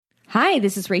Hi,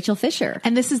 this is Rachel Fisher.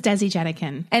 And this is Desi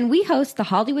Jenikin. And we host the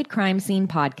Hollywood Crime Scene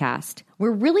podcast.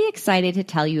 We're really excited to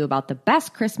tell you about the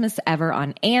best Christmas ever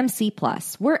on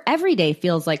AMC+, where every day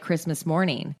feels like Christmas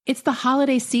morning. It's the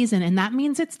holiday season, and that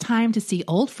means it's time to see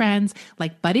old friends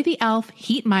like Buddy the Elf,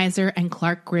 Heat Miser, and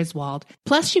Clark Griswold.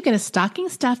 Plus, you get a stocking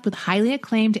stuffed with highly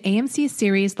acclaimed AMC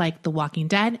series like The Walking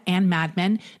Dead and Mad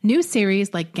Men, new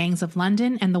series like Gangs of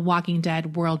London and The Walking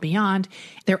Dead World Beyond.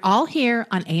 They're all here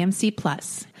on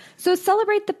AMC+. So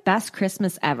celebrate the best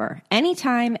Christmas ever,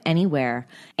 anytime, anywhere.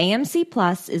 AMC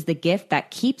Plus is the gift that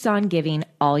keeps on giving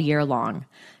all year long.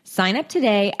 Sign up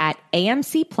today at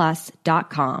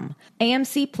amcplus.com.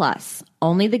 AMC Plus,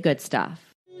 only the good stuff.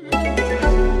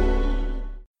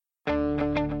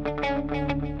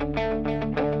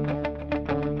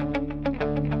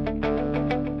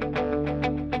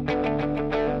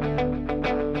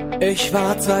 Ich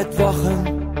warte seit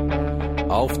Wochen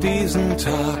auf diesen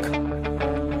Tag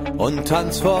und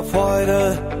tanz vor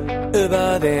Freude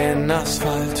über den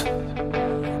Asphalt,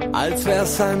 als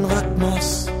wär's ein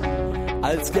Rhythmus,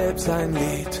 als gäb's ein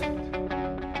Lied,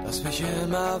 das mich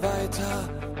immer weiter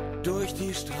durch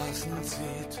die Straßen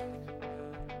zieht.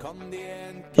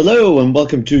 Hello and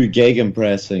welcome to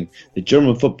Gegenpressing, the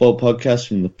German football podcast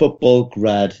from the Football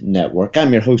Grad Network.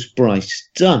 I'm your host, Bryce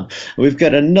Dunn. We've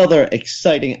got another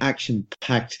exciting,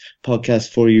 action-packed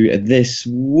podcast for you this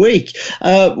week.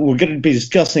 We're going to be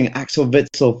discussing Axel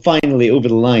Witsel finally over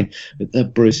the line with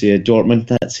Borussia Dortmund.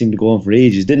 That seemed to go on for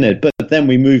ages, didn't it? But then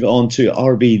we move on to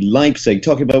RB Leipzig,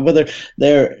 talking about whether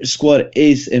their squad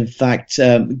is, in fact,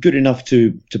 good enough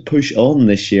to push on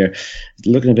this year. It's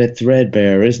looking a bit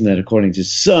threadbare, isn't it, according to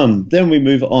some? Then we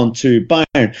move on to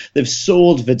Bayern. They've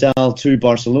sold Vidal to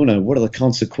Barcelona. What are the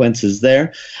consequences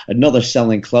there? Another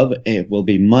selling club, it will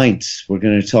be Mainz. We're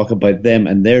going to talk about them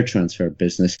and their transfer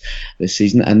business this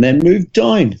season, and then move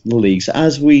down the leagues.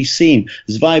 As we've seen,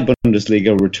 Zwei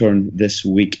Bundesliga return this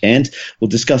weekend. We'll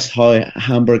discuss how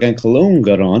Hamburg and Cologne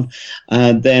got on,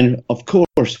 and then, of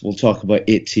course, we'll talk about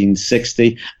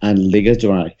 1860 and Liga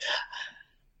 2.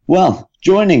 Well,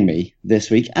 joining me this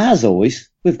week, as always,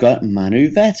 we've got Manu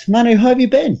Vet. Manu, how have you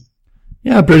been?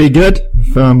 Yeah, pretty good.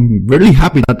 I'm really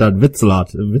happy that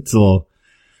Witsel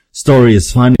story is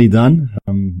finally done.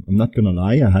 I'm not gonna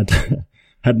lie, I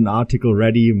had an article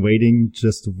ready and waiting,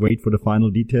 just to wait for the final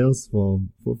details for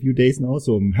a few days now.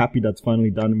 So I'm happy that's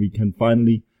finally done and we can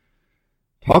finally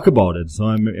talk about it. So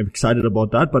I'm excited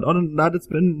about that. But other than that, it's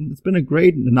been a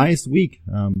nice week.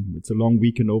 It's a long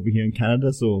weekend over here in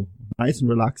Canada, so nice and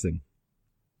relaxing.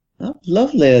 Oh,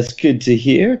 lovely. That's good to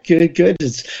hear. Good.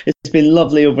 It's been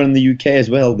lovely over in the UK as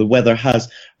well. The weather has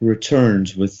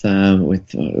returned with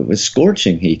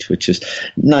scorching heat, which is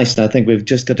nice. And I think we've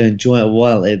just got to enjoy it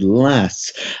while it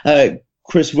lasts.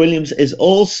 Chris Williams is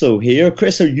also here.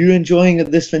 Chris, are you enjoying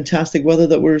this fantastic weather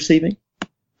that we're receiving?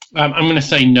 I'm going to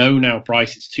say no now,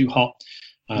 Bryce. It's too hot.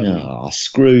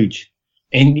 Scrooge.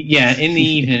 In the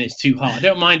evening, it's too hot. I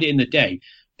don't mind it in the day.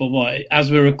 But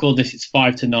as we record this, it's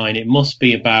 5 to 9. It must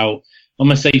be about, I'm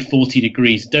going to say 40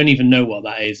 degrees. Don't even know what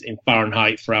that is in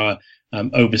Fahrenheit for our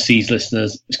overseas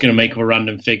listeners. It's going to make up a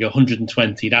random figure,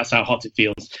 120. That's how hot it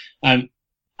feels. And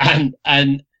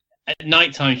at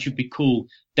nighttime should be cool.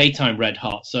 Daytime red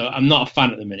hot. So I'm not a fan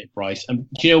at the minute, Bryce. And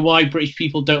do you know why British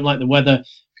people don't like the weather?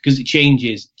 Because it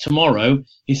changes. Tomorrow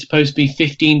is supposed to be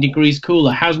 15 degrees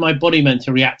cooler. How's my body meant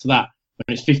to react to that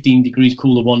when it's 15 degrees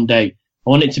cooler one day? I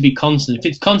want it to be constant. If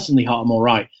it's constantly hot, I'm all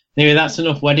right. Anyway, that's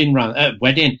enough wedding. That's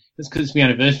because it's my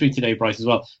anniversary today, Bryce, as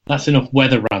well. That's enough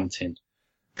weather ranting.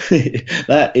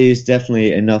 That is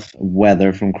definitely enough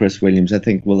weather from Chris Williams. I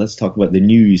think, well, let's talk about the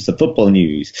news, the football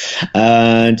news.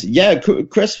 And yeah,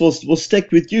 Chris, we'll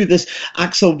stick with you. This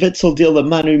Axel Witsel deal that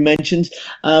Manu mentioned,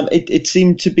 it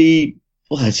seemed to be,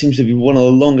 well, it seems to be one of the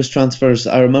longest transfers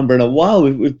I remember in a while.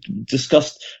 We've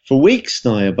discussed for weeks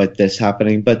now about this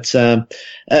happening, but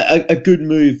a good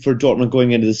move for Dortmund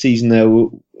going into the season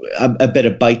now, a bit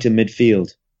of bite in midfield.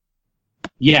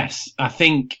 Yes, I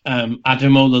think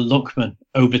Ademola Lookman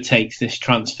overtakes this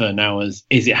transfer now as,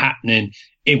 is it happening?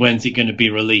 When's it going to be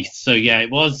released? So yeah, it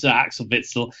was Axel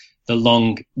Witsel, the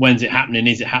long, when's it happening?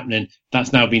 Is it happening?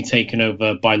 That's now been taken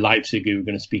over by Leipzig, who we're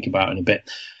going to speak about in a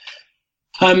bit.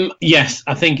 Yes,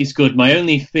 I think it's good. My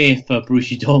only fear for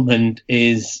Borussia Dortmund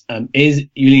is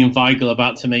Julian Weigl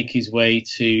about to make his way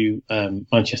to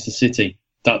Manchester City?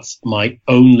 That's my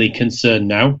only concern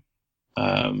now.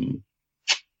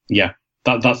 Yeah,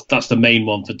 that's the main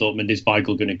one for Dortmund. Is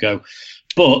Weigl going to go?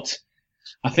 But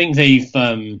I think they've.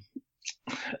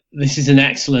 This is an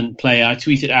excellent player. I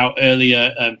tweeted out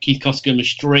earlier. Keith Costigan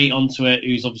was straight onto it.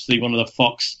 Who's obviously one of the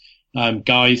Fox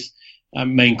guys.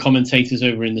 main commentators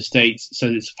over in the States. So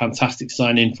it's a fantastic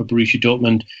sign-in for Borussia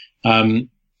Dortmund.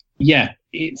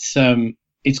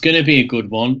 It's going to be a good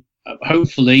one.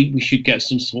 Hopefully, we should get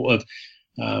some sort of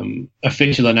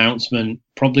official announcement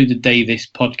probably the day this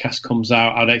podcast comes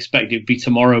out. I'd expect it'd be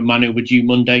tomorrow. Manu, would you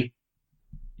Monday?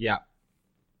 Yeah.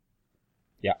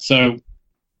 So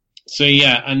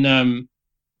yeah, and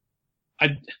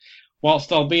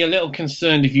whilst I'll be a little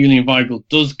concerned if Julian Weigl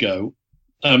does go,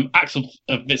 Axel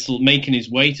Witsel making his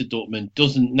way to Dortmund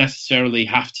doesn't necessarily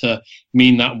have to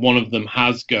mean that one of them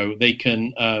has go. They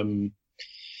can.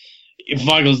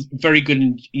 Weigel's very good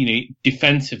in,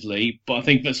 defensively, but I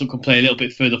think Witsel can play a little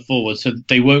bit further forward, so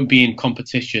they won't be in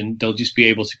competition. They'll just be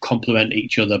able to complement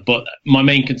each other. But my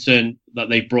main concern that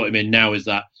they brought him in now is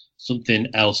that something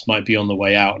else might be on the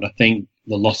way out, and I think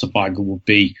the loss of Weigl will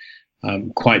be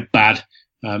quite bad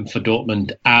for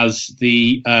Dortmund, as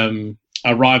the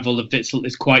arrival of Witsel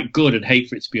is quite good and hate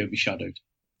for it to be overshadowed.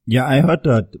 Yeah, I heard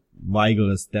that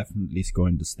Weigl is definitely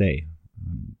going to stay.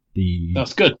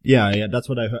 That's good. Yeah, that's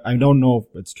what I heard. I don't know if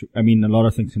it's true. I mean, a lot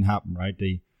of things can happen, right?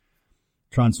 The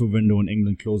transfer window in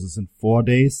England closes in 4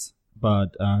 days,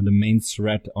 but the main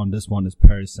threat on this one is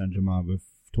Paris Saint-Germain with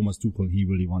Thomas Tuchel. He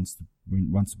really wants to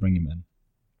bring him in,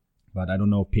 but I don't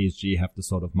know if PSG have the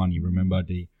sort of money. Remember,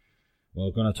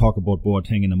 we're gonna talk about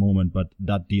Boateng in a moment, but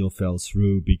that deal fell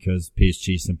through because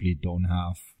PSG simply don't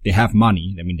have. They have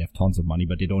money. I mean, they have tons of money,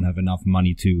 but they don't have enough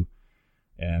money to,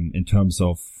 in terms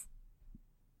of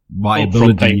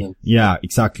viability. Yeah,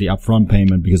 exactly. Upfront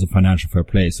payment because of financial fair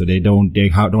play. So they don't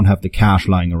have the cash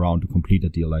lying around to complete a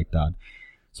deal like that.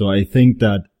 So I think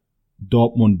that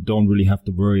Dortmund don't really have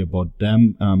to worry about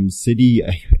them. City,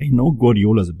 I know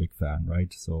Guardiola's a big fan,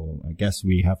 right? So I guess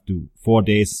we have to, 4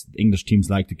 days, English teams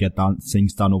like to get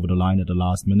things done over the line at the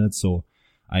last minute. So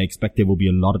I expect there will be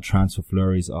a lot of transfer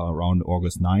flurries around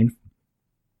August 9th.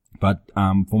 But,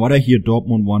 from what I hear,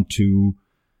 Dortmund want to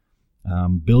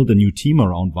build a new team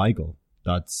around Weigl.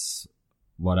 That's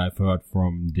what I've heard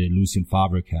from the Lucien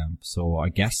Favre camp. So I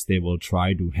guess they will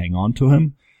try to hang on to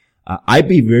him. I'd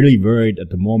be really worried at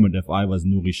the moment if I was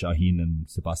Nuri Sahin and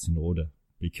Sebastian Rode,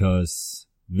 because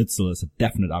Witsel is a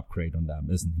definite upgrade on them,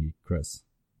 isn't he, Chris?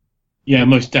 Yeah,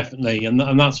 most definitely. And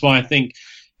that's why I think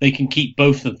they can keep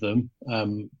both of them,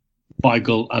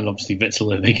 Weigl and obviously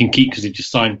Witsel, they can keep because they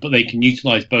just signed, but they can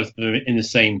utilise both of them in the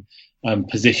same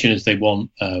position as they want.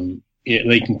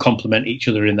 They can complement each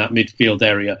other in that midfield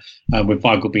area, with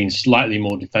Weigl being slightly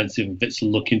more defensive and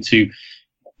Witsel looking to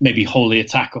maybe hold the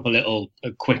attack up a little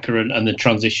quicker and the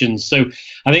transitions. So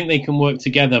I think they can work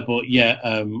together. But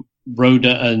Rode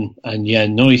and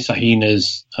Nuri Sahin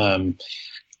is,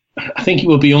 I think it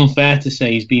would be unfair to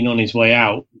say he's been on his way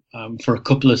out for a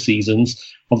couple of seasons.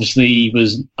 Obviously, he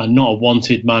was not a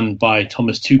wanted man by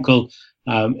Thomas Tuchel.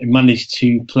 He managed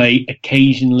to play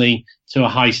occasionally to a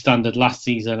high standard last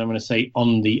season. I'm going to say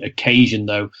on the occasion,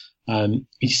 though.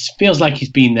 It feels like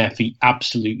he's been there for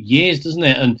absolute years, doesn't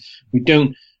it? And we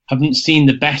haven't seen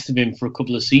the best of him for a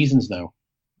couple of seasons now.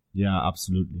 Yeah,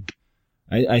 absolutely.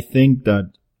 I think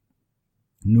that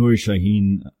Nuri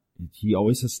Sahin, he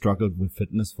always has struggled with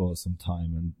fitness for some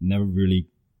time and never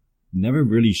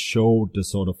really showed the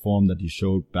sort of form that he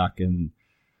showed back in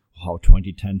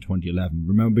 2010, 2011.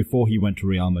 Remember before he went to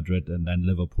Real Madrid and then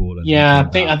Liverpool. And I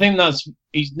think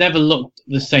he's never looked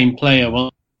the same player.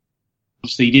 Well,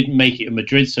 obviously he didn't make it in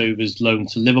Madrid, so he was loaned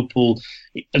to Liverpool.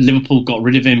 Liverpool got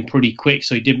rid of him pretty quick,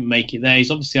 so he didn't make it there. He's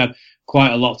obviously had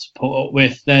quite a lot to put up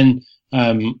with. Then,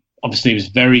 obviously he was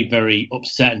very, very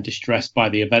upset and distressed by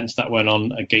the events that went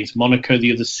on against Monaco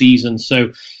the other season.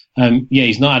 So,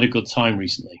 he's not had a good time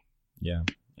recently. Yeah.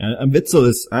 And Witsel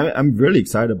is, I'm really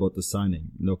excited about the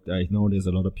signing. Look, I know there's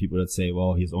a lot of people that say,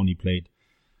 well, he's only played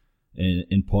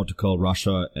in Portugal,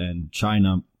 Russia, and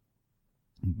China.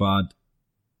 But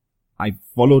I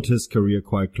followed his career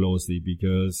quite closely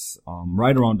because,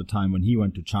 right around the time when he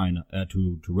went to China,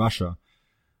 to Russia,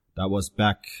 that was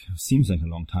back, seems like a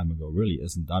long time ago, really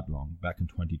isn't that long, back in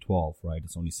 2012, right?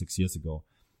 It's only 6 years ago.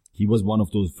 He was one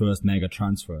of those first mega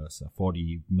transfers, a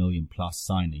 40 million plus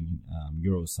signing,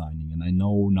 euro signing. And I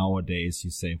know nowadays you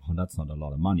say, well, that's not a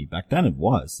lot of money. Back then it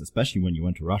was, especially when you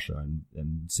went to Russia,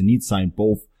 and Zenit signed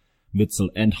both Witsel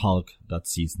and Hulk that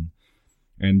season.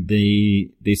 And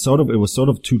it was sort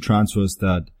of two transfers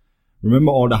that,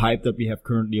 remember all the hype that we have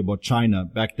currently about China?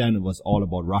 Back then it was all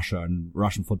about Russia and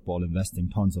Russian football investing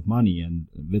tons of money, and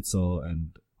Witsel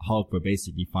and Hulk were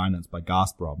basically financed by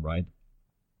Gazprom, right?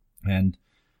 And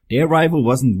their arrival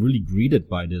wasn't really greeted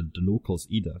by the locals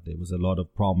either. There was a lot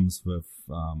of problems with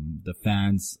the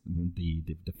fans,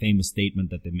 the famous statement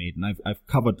that they made. And I've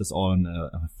covered this all in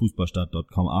a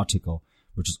Fußballstadt.com article.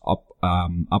 which is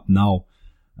up now.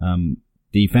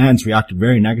 The fans reacted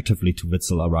very negatively to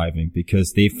Witsel arriving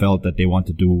because they felt that they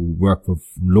wanted to work with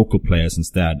local players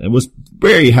instead. It was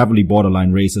very heavily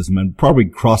borderline racism and probably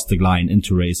crossed the line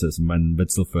into racism when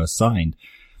Witsel first signed.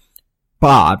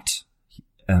 But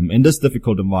in this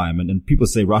difficult environment, and people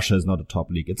say Russia is not a top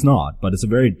league. It's not, but it's a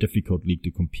very difficult league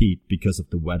to compete because of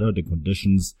the weather, the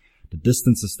conditions, the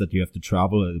distances that you have to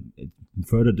travel,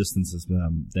 further distances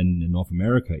than in North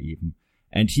America even.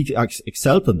 And he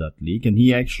excelled in that league, and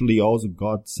he actually also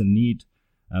got Zenit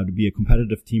to be a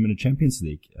competitive team in the Champions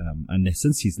League. And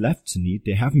since he's left Zenit,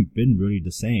 they haven't been really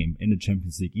the same in the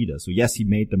Champions League either. So yes, he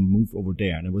made the move over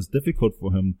there, and it was difficult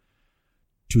for him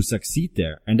to succeed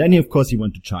there. And then, of course, he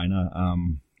went to China.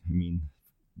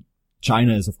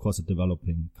 China is, of course, a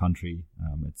developing country.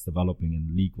 It's developing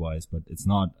in league-wise, but it's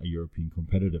not a European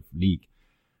competitive league.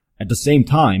 At the same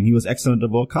time, he was excellent at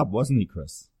the World Cup, wasn't he,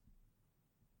 Chris?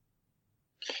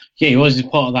 Yeah, he was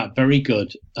part of that very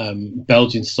good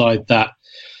Belgian side that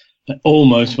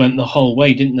almost went the whole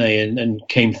way, didn't they? And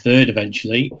came third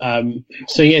eventually.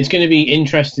 So yeah, it's going to be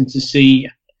interesting to see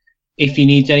if he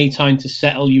needs any time to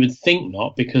settle. You would think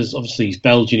not, because obviously he's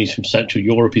Belgian, he's from Central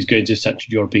Europe, he's going to a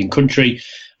Central European country.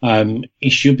 He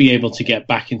should be able to get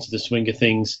back into the swing of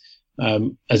things,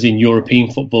 as in European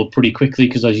football, pretty quickly,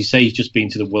 because as you say, he's just been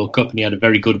to the World Cup and he had a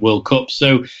very good World Cup.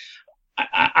 So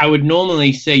I would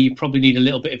normally say you probably need a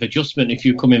little bit of adjustment if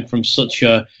you're coming from such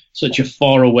a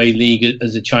far away league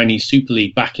as the Chinese Super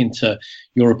League back into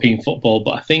European football.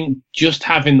 But I think just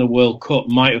having the World Cup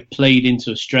might have played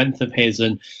into a strength of his,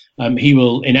 and he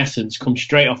will, in essence, come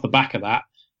straight off the back of that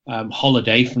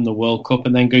holiday from the World Cup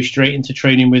and then go straight into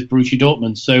training with Borussia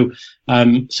Dortmund.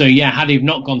 So yeah, had he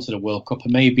not gone to the World Cup,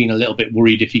 I may have been a little bit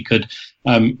worried if he could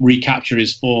recapture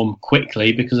his form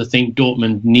quickly, because I think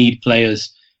Dortmund need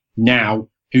players now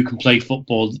who can play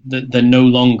football. They're no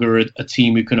longer a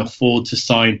team who can afford to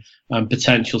sign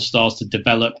potential stars to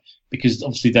develop, because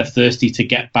obviously they're thirsty to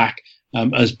get back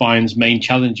as Bayern's main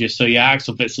challenger. So yeah,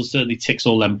 Axel Witsel certainly ticks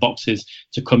all them boxes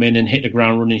to come in and hit the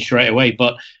ground running straight away.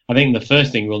 But I think the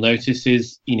first thing we'll notice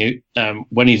is,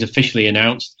 when he's officially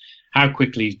announced, how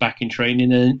quickly he's back in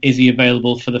training, and is he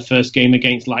available for the first game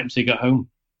against Leipzig at home?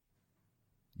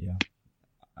 Yeah.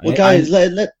 Well, guys,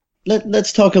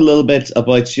 let's talk a little bit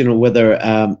about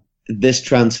whether this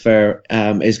transfer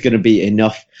is going to be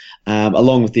enough,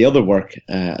 along with the other work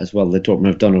as well that Dortmund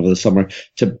have done over the summer,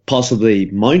 to possibly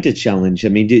mount a challenge. I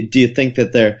mean, do you think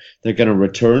that they're going to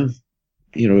return,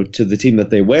 to the team that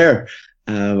they were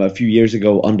a few years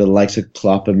ago under the likes of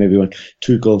Klopp, and maybe when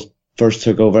Tuchel first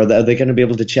took over? Are they going to be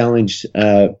able to challenge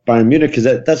Bayern Munich?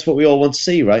 Because that's what we all want to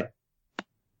see, right?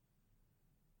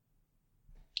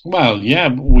 Well, yeah,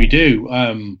 we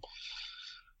do.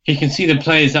 You can see the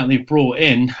players that they've brought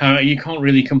in. You can't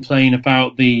really complain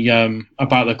about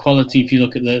the quality if you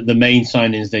look at the main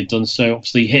signings they've done. So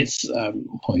obviously Hitz,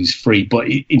 he's free, but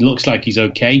he looks like he's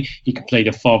okay. He can play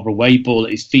the farther away ball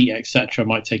at his feet, etc.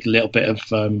 Might take a little bit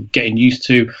of getting used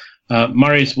to.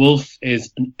 Marius Wolf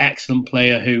is an excellent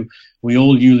player who we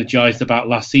all eulogised about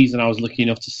last season. I was lucky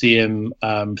enough to see him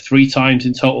 3 times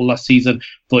in total last season.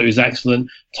 Thought he was excellent.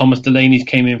 Thomas Delaney's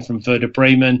came in from Werder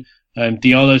Bremen.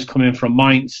 Diallo's come in from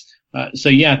Mainz. So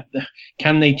yeah,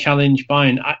 can they challenge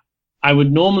Bayern? I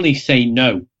would normally say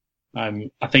no.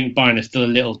 I think Bayern are still a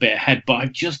little bit ahead, but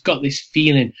I've just got this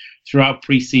feeling throughout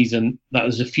pre-season that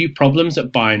there's a few problems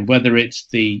at Bayern, whether it's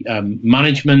the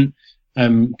management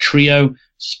trio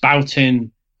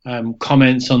spouting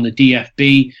comments on the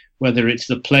DFB, whether it's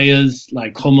the players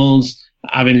like Hummels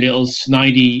having little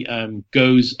snidey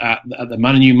goes at the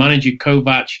new manager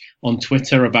Kovac on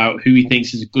Twitter about who he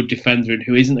thinks is a good defender and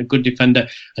who isn't a good defender.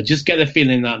 I just get the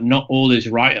feeling that not all is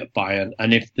right at Bayern,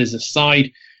 and if there's a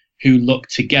side who look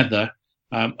together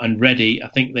and ready, I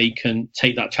think they can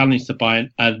take that challenge to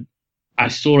Bayern. And I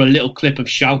saw a little clip of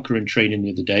Schalke in training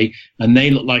the other day, and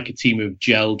they look like a team who've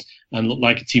gelled and look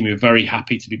like a team who are very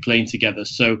happy to be playing together.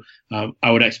 So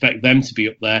I would expect them to be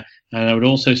up there, and I would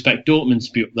also expect Dortmund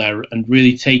to be up there and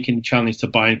really taking the challenge to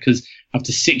Bayern, because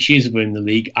after 6 years of winning the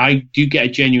league, I do get a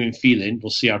genuine feeling,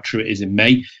 we'll see how true it is in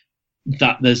May,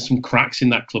 that there's some cracks in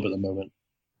that club at the moment.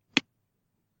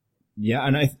 Yeah,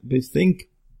 and I think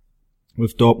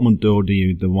with Dortmund, though,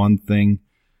 the one thing,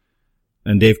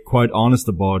 and they're quite honest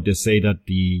about, they say that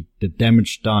the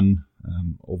damage done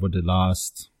over the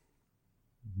last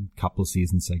couple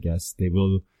seasons, I guess, they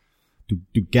will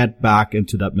to get back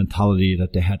into that mentality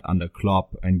that they had under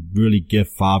Klopp and really give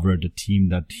Favre the team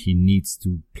that he needs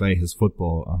to play his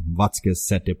football. Watzke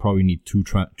said they probably need two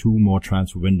more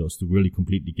transfer windows to really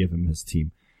completely give him his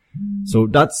team. So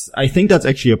I think that's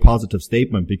actually a positive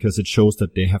statement because it shows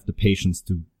that they have the patience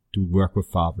to work with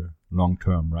Favre long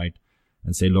term, right?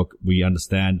 And say, look, we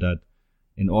understand that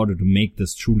in order to make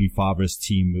this truly Favre's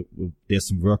team, there's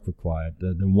some work required.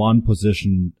 The one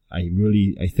position I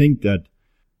think that,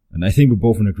 and I think we're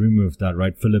both in agreement with that,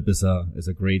 right? Philip is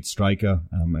a great striker.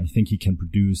 I think he can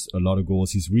produce a lot of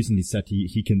goals. He's recently said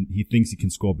he thinks he can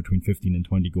score between 15 and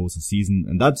 20 goals a season.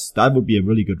 And that would be a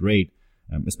really good rate.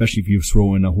 Especially if you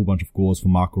throw in a whole bunch of goals for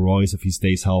Marco Reus, if he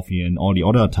stays healthy, and all the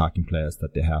other attacking players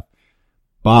that they have.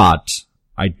 But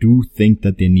I do think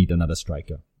that they need another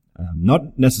striker.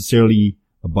 Not necessarily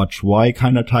a Batshuayi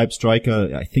kind of type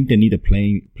striker. I think they need a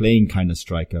playing kind of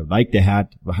striker, like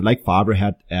Favre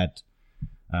had at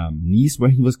Nice,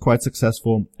 where he was quite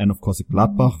successful, and of course at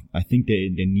Gladbach. I think they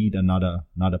need another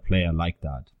player like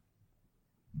that.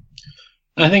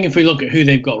 I think if we look at who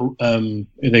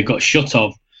they've got shut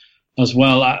of as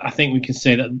well, I think we can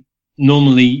say that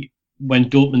normally when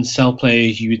Dortmund sell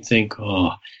players, you would think,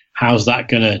 oh, how's that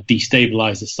going to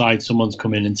destabilise the side? Someone's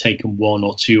come in and taken one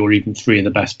or two or even three of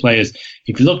the best players.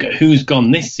 If you look at who's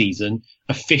gone this season,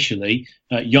 officially,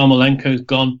 Yarmolenko's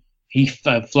gone. He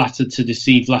flattered to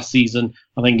deceive last season.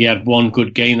 I think he had one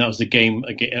good game. That was the game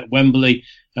at Wembley.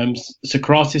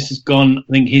 Socrates has gone.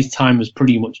 I think his time was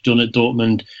pretty much done at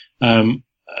Dortmund.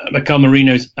 Mikel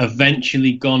Merino's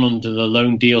eventually gone under the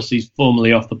loan deal, so he's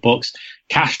formally off the books.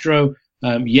 Castro,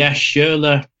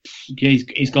 Schürrle,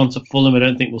 he's gone to Fulham. I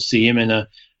don't think we'll see him in a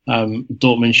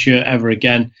Dortmund shirt ever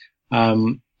again.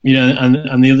 And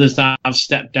the others that have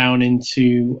stepped down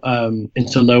into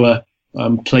lower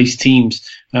placed teams.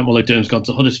 Although Durham's gone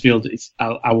to Huddersfield,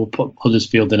 I will put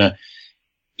Huddersfield in a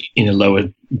lower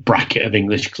bracket of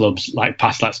English clubs. Like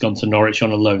Paslat's gone to Norwich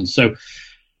on a loan. So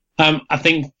I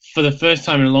think for the first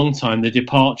time in a long time, the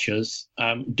departures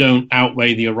don't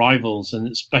outweigh the arrivals, and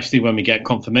especially when we get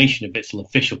confirmation, if it's an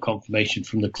official confirmation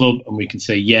from the club, and we can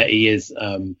say, yeah, he's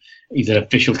an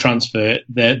official transfer,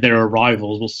 their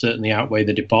arrivals will certainly outweigh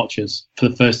the departures for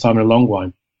the first time in a long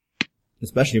while.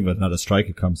 Especially when another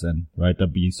striker comes in, right?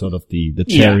 That'd be sort of the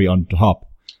cherry on top.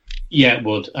 Yeah, it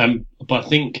would. But I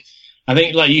think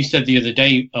like you said the other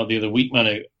day or the other week,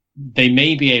 Manu, they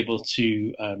may be able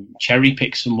to cherry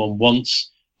pick someone once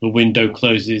the window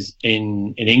closes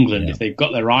in England. Yeah. If they've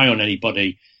got their eye on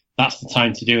anybody, that's the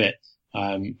time to do it.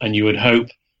 And you would hope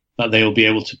that they'll be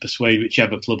able to persuade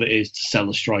whichever club it is to sell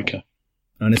a striker.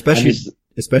 And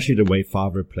especially the way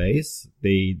Favre plays,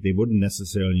 they wouldn't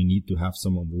necessarily need to have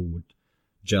someone who would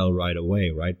gel right away,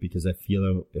 right? Because I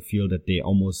feel that they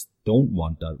almost don't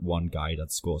want that one guy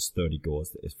that scores 30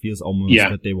 goals. It feels almost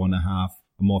that they want to have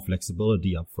more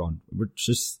flexibility up front, which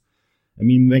is,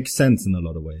 makes sense in a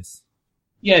lot of ways.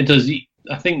 Yeah, it does.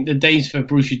 I think the days for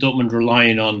Borussia Dortmund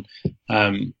relying on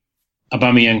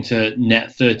Aubameyang to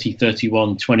net 30,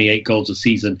 31, 28 goals a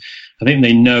season, I think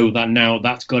they know that now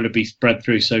that's got to be spread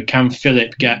through. So can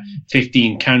Philip get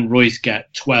 15? Can Royce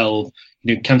get 12?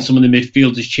 Can some of the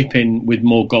midfielders chip in with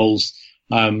more goals?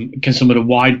 Can some of the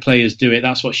wide players do it?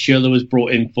 That's what Schürrle was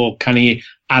brought in for. Can he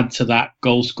add to that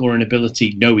goal scoring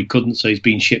ability? No, he couldn't, so he's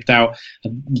been shipped out.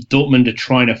 Dortmund are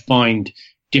trying to find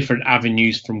different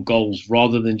avenues from goals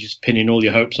rather than just pinning all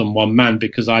your hopes on one man,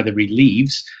 because either he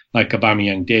leaves, like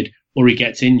Aubameyang did, or he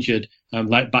gets injured,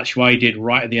 like Batshuayi did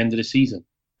right at the end of the season.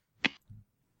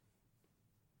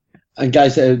 And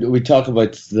guys, we talk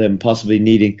about them possibly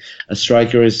needing a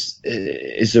striker. Is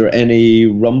there any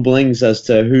rumblings as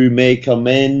to who may come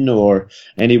in, or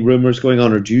any rumors going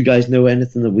on, or do you guys know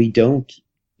anything that we don't?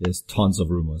 There's tons of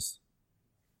rumors.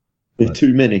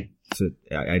 Too many. So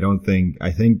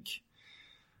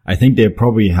I think they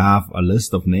probably have a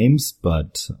list of names,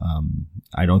 but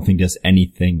I don't think there's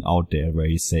anything out there where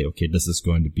you say, okay, this is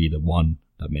going to be the one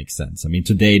that makes sense.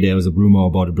 Today there was a rumor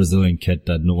about a Brazilian kid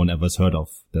that no one ever has heard of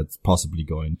that's possibly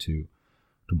going to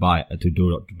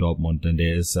Dortmund. And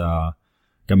there's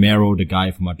Gamero, the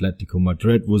guy from Atletico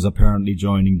Madrid, was apparently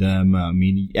joining them.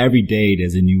 Every day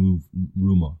there's a new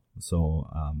rumor. So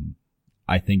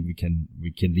I think we can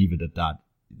leave it at that.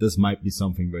 This might be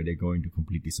something where they're going to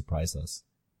completely surprise us.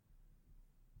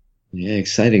 Yeah,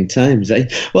 exciting times, eh?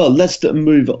 Well, let's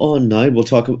move on now. We'll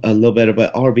talk a little bit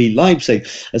about RB Leipzig,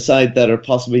 a side that are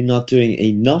possibly not doing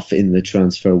enough in the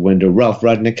transfer window. Ralf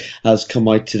Rangnick has come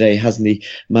out today, hasn't he,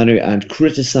 Manu, and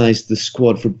criticised the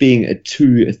squad for being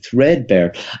too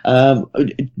threadbare. Do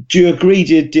you agree?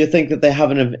 Do you think that they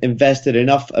haven't invested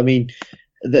enough?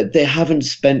 That they haven't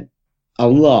spent a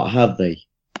lot, have they?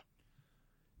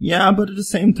 Yeah, but at the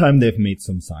same time, they've made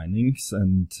some signings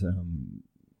and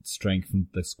strengthened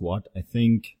the squad. I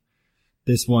think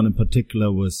this one in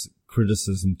particular was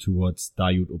criticism towards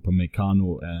Dayot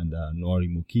Upamecano and Nori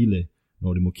Mokile.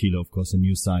 Nori Mokile, of course, a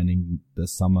new signing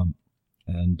this summer.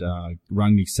 And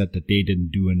Rangnick said that they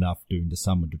didn't do enough during the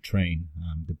summer to train.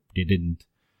 They didn't,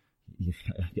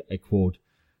 I quote,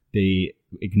 they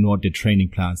ignored the training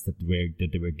plans that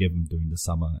they were given during the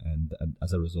summer, and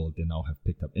as a result, they now have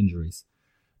picked up injuries.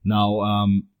 Now,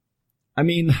 I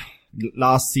mean,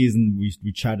 last season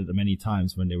we chatted many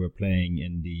times when they were playing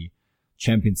in the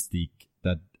Champions League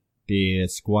that their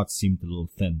squad seemed a little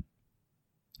thin.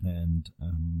 And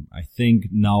I think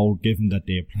now, given that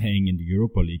they're playing in the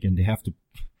Europa League and they have to,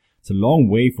 it's a long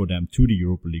way for them to the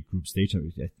Europa League group stage.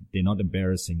 They're not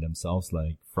embarrassing themselves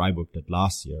like Freiburg did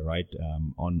last year, right?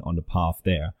 On the path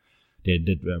there. They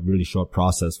did a really short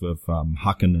process with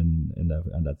Hacken in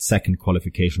that second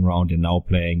qualification round. They're now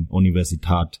playing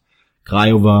Universitat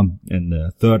Craiova in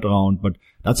the third round, but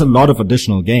that's a lot of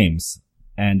additional games.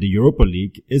 And the Europa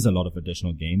League is a lot of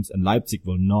additional games, and Leipzig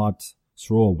will not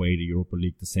throw away the Europa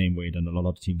League the same way than a lot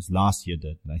of teams last year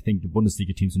did. And I think the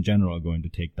Bundesliga teams in general are going to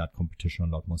take that competition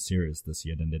a lot more serious this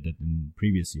year than they did in the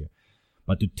previous year.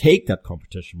 But to take that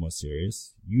competition more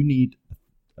serious, you need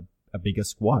a bigger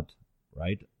squad,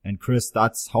 right? And Chris,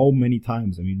 that's how many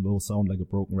times, I mean, we'll sound like a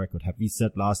broken record. Have we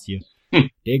said last year,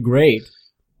 they're great,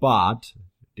 but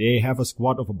they have a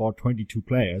squad of about 22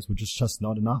 players, which is just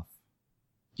not enough.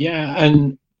 Yeah,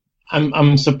 and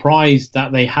I'm surprised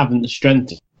that they haven't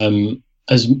strengthened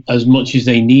as much as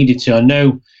they needed to. I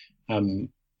know,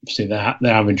 obviously they're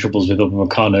having troubles with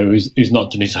Upamecano, who's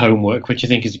not done his homework, which I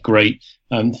think is a great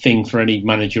thing for any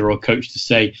manager or coach to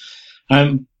say.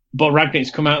 But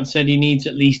Rangnick's come out and said he needs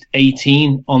at least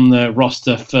 18 on the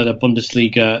roster for the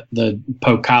Bundesliga, the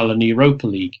Pokal and the Europa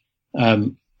League.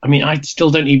 I mean, I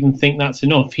still don't even think that's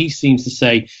enough. He seems to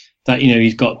say that,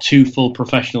 he's got 2 full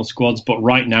professional squads, but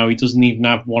right now he doesn't even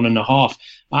have 1.5.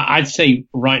 I'd say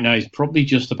right now he's probably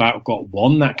just about got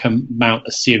 1 that can mount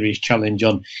a serious challenge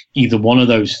on either one of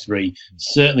those 3.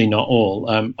 Certainly not all.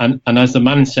 And as the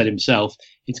man said himself,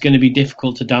 it's going to be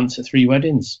difficult to dance at 3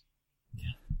 weddings.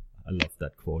 I love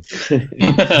that quote.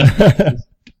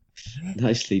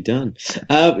 Nicely done.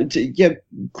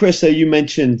 Chris, you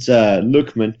mentioned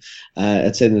Lookman,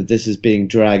 saying that this is being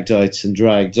dragged out.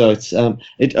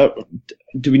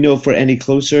 Do we know if we're any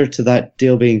closer to that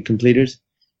deal being completed?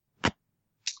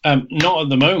 Not at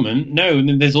the moment. No, I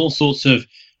mean, there's all sorts of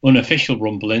unofficial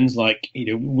rumblings. Like,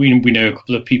 we know a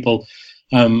couple of people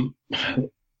that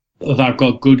have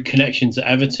got good connections at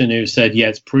Everton who said, yeah,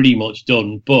 it's pretty much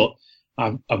done, but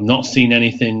I've not seen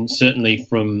anything, certainly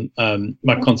from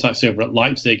my contacts over at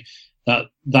Leipzig,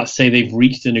 that say they've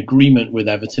reached an agreement with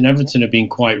Everton. Everton have been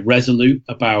quite resolute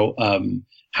about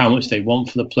how much they want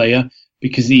for the player,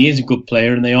 because he is a good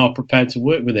player and they are prepared to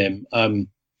work with him.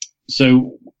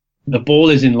 So the ball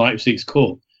is in Leipzig's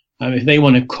court. If they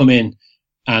want to come in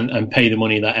and pay the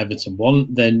money that Everton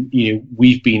want, then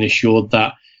we've been assured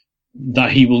that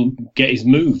he will get his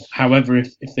move. However,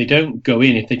 if they don't go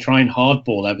in, if they try and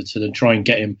hardball Everton and try and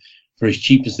get him for as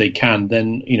cheap as they can,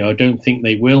 then I don't think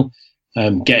they will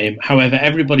get him. However,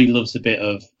 everybody loves a bit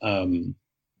of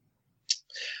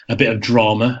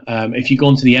drama. If you go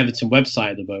onto the Everton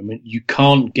website at the moment, you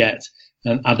can't get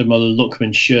an Ademola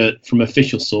Lookman shirt from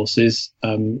official sources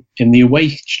in the away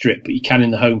strip, but you can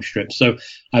in the home strip. So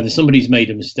either somebody's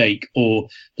made a mistake or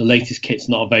the latest kit's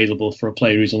not available for a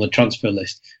player who's on the transfer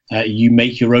list. You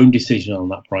make your own decision on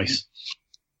that price.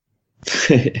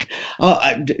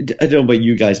 I don't know about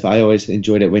you guys, but I always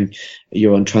enjoyed it when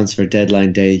you're on transfer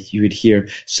deadline day. You would hear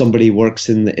somebody works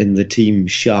in the team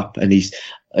shop and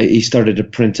he started to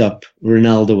print up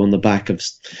Ronaldo on the back of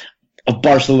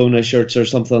Barcelona shirts or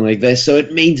something like this, so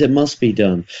it means it must be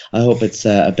done. I hope it's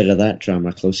a bit of that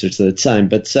drama closer to the time.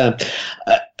 But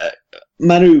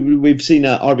Manu, we've seen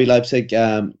RB Leipzig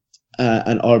and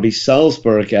RB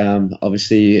Salzburg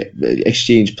obviously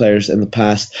exchange players in the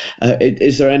past.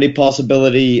 Is there any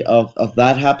possibility of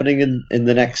that happening in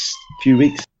the next few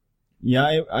weeks?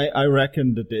 Yeah, I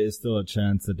reckon that there is still a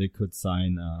chance that they could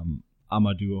sign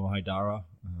Amadou Haidara,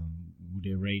 who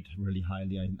they rate really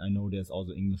highly. I know there's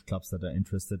also English clubs that are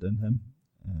interested in him,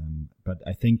 but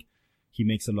I think he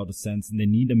makes a lot of sense. And they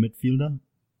need a midfielder.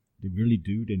 They really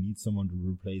do. They need someone to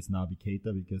replace Naby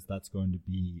Keita, because that's going to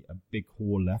be a big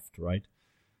hole left, right?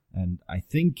 And I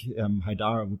think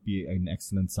Haidara would be an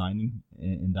excellent signing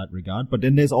in that regard. But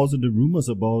then there's also the rumors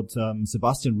about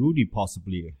Sebastian Rudy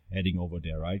possibly heading over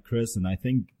there, right, Chris? And I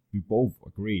think we both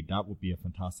agree that would be a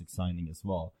fantastic signing as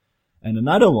well. And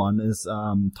another one is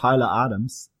Tyler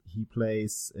Adams. He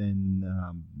plays in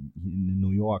New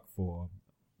York for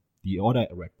the other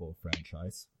Red Bull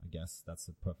franchise. I guess that's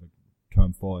the perfect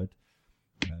term for it.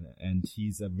 and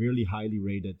he's a really highly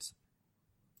rated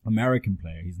American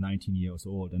player. He's 19 years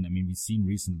old, and I mean, we've seen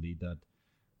recently that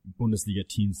Bundesliga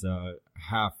teams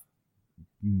have,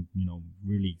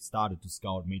 really started to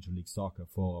scout Major League Soccer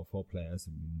for players.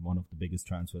 I mean, one of the biggest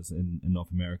transfers in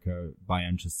North America,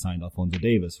 Bayern just signed Alphonso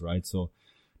Davies, right? So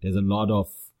there's a lot of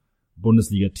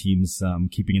Bundesliga teams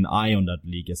keeping an eye on that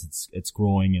league as it's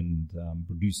growing and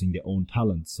producing their own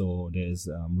talent. So there's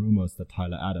rumors that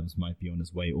Tyler Adams might be on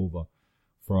his way over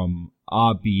from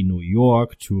RB New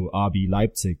York to RB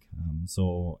Leipzig.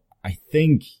 So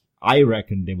I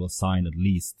reckon they will sign at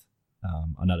least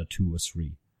another 2 or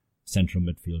 3 central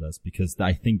midfielders, because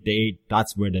I think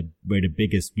that's where the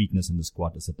biggest weakness in the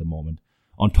squad is at the moment.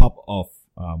 On top of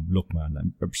Lookman,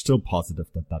 I'm still positive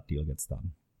that deal gets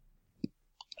done.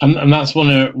 And that's one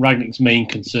of Rangnick's main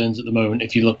concerns at the moment.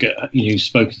 If you look at, you've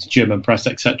spoken to German press,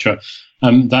 etc.,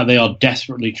 that they are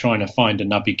desperately trying to find a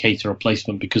Naby Keita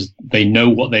replacement because they know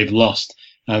what they've lost,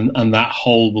 and that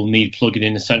hole will need plugging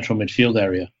in the central midfield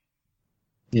area.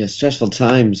 Yeah, stressful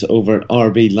times over at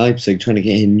RB Leipzig trying to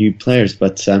get in new players,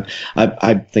 but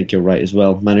I think you're right as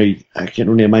well, Manu. I can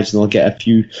only imagine they'll get a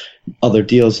few other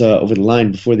deals over the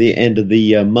line before the end of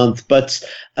the month. But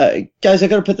guys, I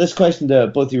got to put this question to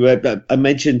both of you. I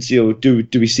mentioned, do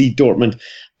we see Dortmund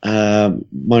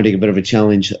mounting a bit of a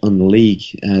challenge on the league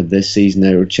this season?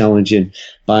 They were challenging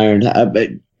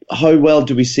Bayern. How well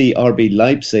do we see RB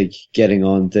Leipzig getting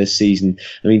on this season?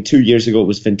 I mean, 2 years ago it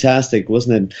was fantastic,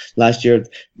 wasn't it? Last year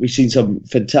we've seen some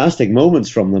fantastic moments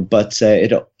from them, but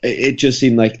it just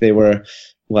seemed like they were,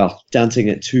 dancing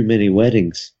at too many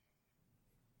weddings.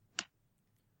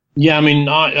 Yeah, I mean,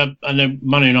 I know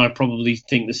Manu and I probably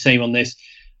think the same on this.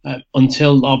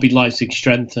 Until RB Leipzig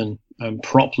strengthen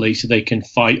properly so they can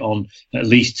fight on at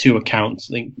least 2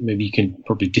 accounts, I think maybe you can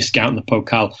probably discount the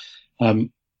Pokal.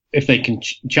 If they can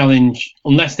challenge,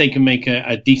 unless they can make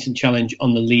a decent challenge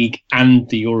on the league and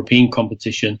the European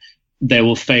competition, they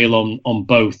will fail on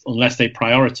both unless they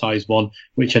prioritise one,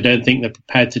 which I don't think they're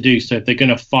prepared to do. So if they're going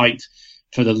to fight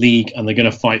for the league and they're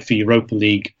going to fight for Europa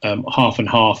League half and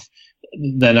half,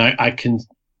 then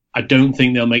I don't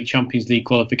think they'll make Champions League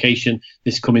qualification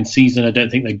this coming season. I don't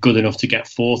think they're good enough to get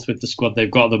fourth with the squad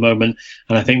they've got at the moment.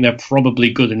 And I think they're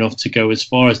probably good enough to go as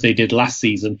far as they did last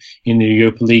season in the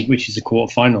Europa League, which is a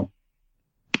quarter-final.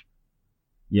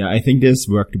 Yeah, I think there's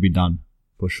work to be done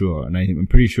for sure. And I'm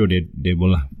pretty sure they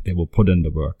will put in the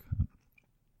work.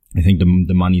 I think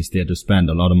the money is there to spend.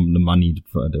 A lot of the money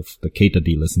for the Keita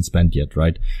deal isn't spent yet,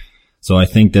 right? So I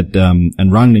think that,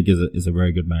 and Rangnick is a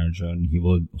very good manager, and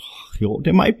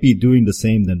they might be doing the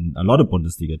same than a lot of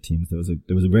Bundesliga teams. There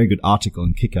was a very good article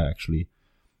in Kicker actually,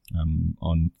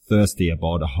 on Thursday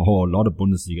about how a lot of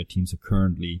Bundesliga teams are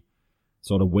currently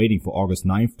sort of waiting for August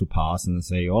 9th to pass and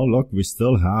say, oh look, we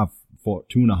still have for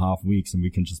 2.5 weeks and we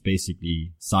can just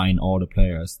basically sign all the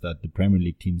players that the Premier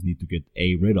League teams need to get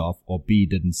A, rid of, or B,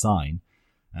 didn't sign,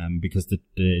 because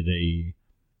the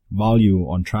value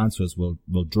on transfers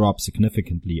will drop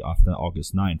significantly after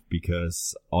August 9th,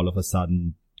 because all of a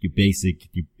sudden your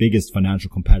biggest financial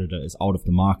competitor is out of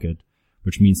the market,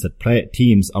 which means that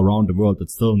teams around the world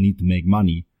that still need to make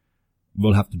money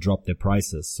will have to drop their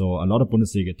prices. So a lot of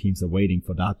Bundesliga teams are waiting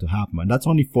for that to happen, and that's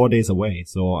only 4 days away.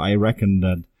 So I reckon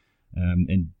that,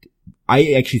 and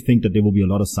I actually think that there will be a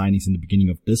lot of signings in the beginning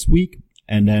of this week,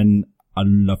 and then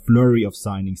a flurry of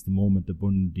signings the moment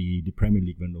the Premier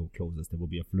League window closes. There will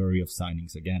be a flurry of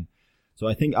signings again. So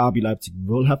I think RB Leipzig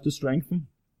will have to strengthen.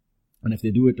 And if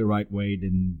they do it the right way,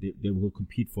 then they will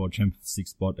compete for a Champions League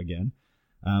spot again.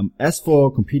 As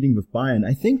for competing with Bayern,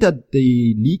 I think that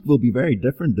the league will be very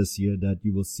different this year, that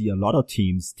you will see a lot of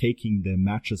teams taking their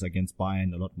matches against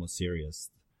Bayern a lot more serious.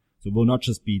 So it will not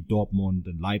just be Dortmund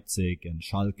and Leipzig and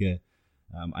Schalke.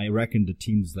 I reckon the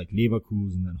teams like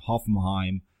Leverkusen and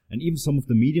Hoffenheim, and even some of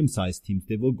the medium-sized teams,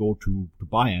 they will go to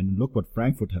Bayern and look what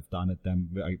Frankfurt have done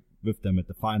with them at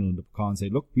the final in the Pokal and say,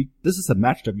 look, this is a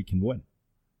match that we can win.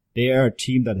 They are a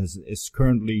team that is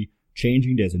currently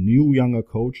changing. There's a new, younger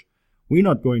coach. We're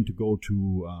not going to go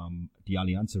to the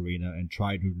Allianz Arena and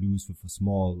try to lose with a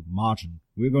small margin.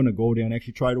 We're going to go there and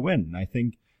actually try to win. And I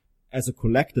think as a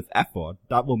collective effort,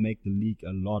 that will make the league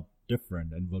a lot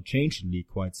different and will change the league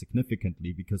quite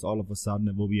significantly, because all of a sudden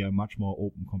it will be a much more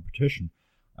open competition.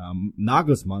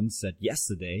 Nagelsmann said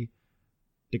yesterday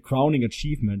the crowning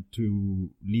achievement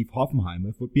to leave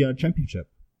Hoffenheim would be a championship.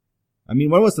 I mean,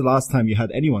 when was the last time you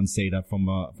had anyone say that from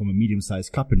a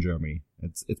medium-sized club in Germany?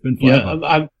 It's been forever.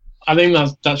 Yeah, I think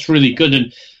that's really good,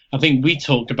 and I think we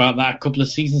talked about that a couple of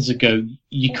seasons ago.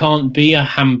 You can't be a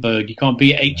Hamburg, you can't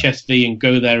be a HSV and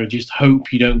go there and just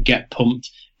hope you don't get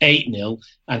pumped 8-0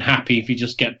 and happy if you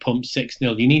just get pumped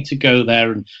 6-0. You need to go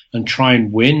there and try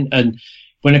and win. And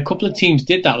when a couple of teams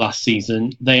did that last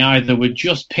season, they either were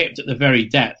just pipped at the very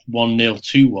depth, 1-0,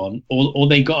 2-1, or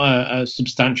they got a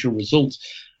substantial result.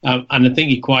 And I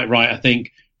think you're quite right. I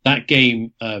think that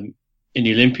game in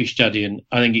the Olympiastadion,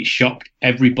 I think it shocked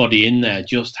everybody in there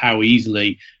just how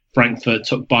easily Frankfurt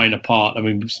took Bayern apart. I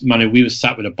mean, Manu, we were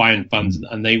sat with the Bayern fans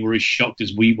and they were as shocked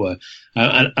as we were.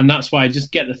 And that's why I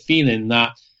just get the feeling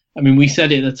that, I mean, we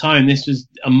said it at the time, this was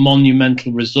a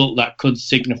monumental result that could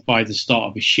signify the start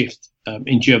of a shift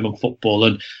in German football.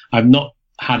 And I've not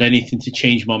had anything to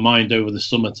change my mind over the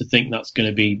summer to think that's going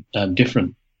to be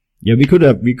different. Yeah, we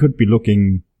could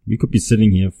be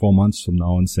sitting here 4 months from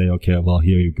now and say, okay, well,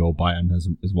 here you go, Bayern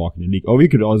is walking the league. Or we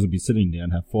could also be sitting there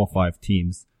and have 4 or 5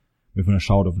 teams within a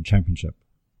shout of a championship.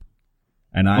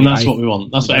 And that's what we want.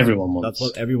 That's what everyone wants. That's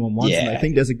what everyone wants. Yeah. And I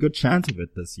think there's a good chance of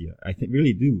it this year. I think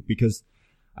really do, because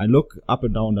I look up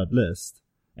and down that list,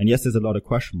 and yes, there's a lot of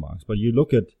question marks, but you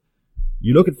look at,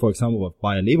 for example, what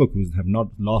Bayer Leverkusen have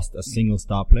not lost a single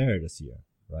star player this year,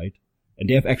 right? And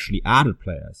they have actually added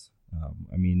players.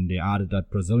 I mean, they added that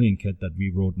Brazilian kid that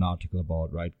we wrote an article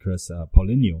about, right? Chris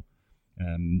Paulinho.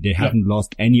 They haven't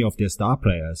lost any of their star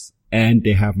players, and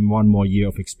they have 1 more year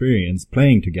of experience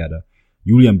playing together.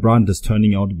 Julian Brandt is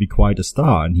turning out to be quite a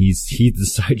star, and he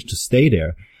decided to stay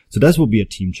there. So that will be a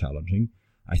team challenging.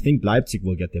 I think Leipzig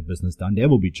will get their business done. They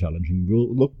will be challenging.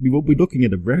 We will be looking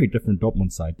at a very different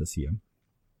Dortmund side this year.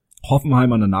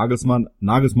 Hoffenheim under Nagelsmann.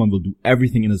 Nagelsmann will do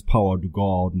everything in his power to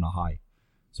go out on a high.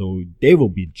 So they will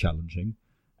be challenging.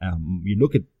 You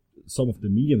look at some of the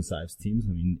medium-sized teams.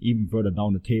 I mean, even further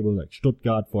down the table, like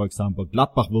Stuttgart, for example.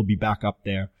 Gladbach will be back up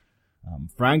there.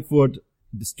 Frankfurt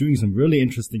is doing some really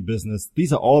interesting business.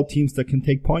 These are all teams that can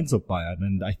take points off Bayern,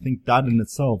 and I think that in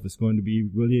itself is going to be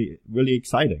really, really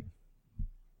exciting.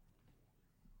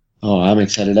 Oh, I'm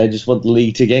excited. I just want the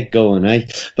league to get going, eh?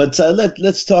 But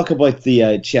let's talk about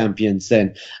the champions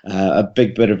then. A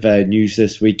big bit of news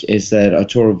this week is that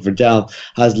Arturo Vidal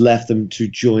has left them to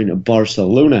join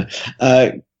Barcelona.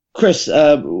 Chris,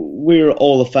 we're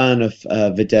all a fan of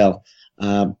Vidal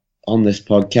on this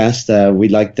podcast. We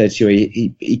like that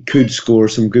he could score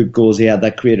some good goals. He had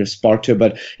that creative spark to it,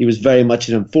 but he was very much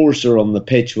an enforcer on the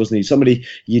pitch, wasn't he? Somebody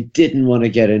you didn't want to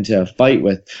get into a fight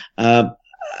with.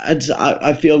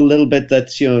 I feel a little bit that,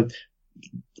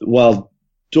 while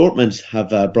Dortmund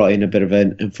have brought in a bit of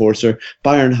an enforcer,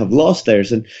 Bayern have lost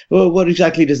theirs. And what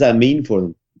exactly does that mean for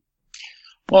them?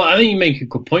 Well, I think you make a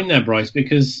good point there, Bryce,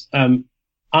 because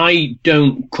I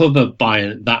don't cover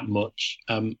Bayern that much.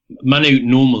 Manu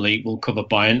normally will cover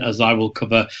Bayern, as I will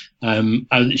cover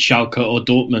Schalke or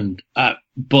Dortmund.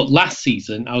 But last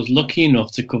season, I was lucky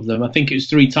enough to cover them. I think it was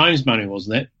 3 times, Manu,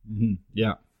 wasn't it? Mm-hmm.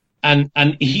 Yeah. And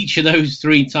each of those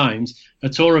 3 times,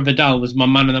 Arturo Vidal was my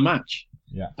man of the match.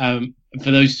 Yeah.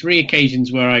 For those 3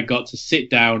 occasions where I got to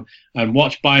sit down and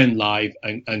watch Bayern live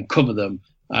and cover them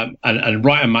and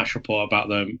write a match report about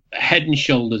them, head and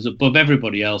shoulders above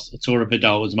everybody else, Arturo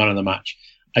Vidal was man of the match.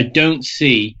 I don't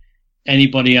see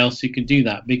anybody else who can do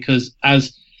that, because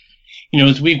as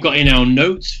we've got in our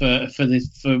notes for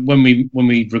when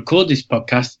we record this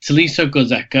podcast, Tolisso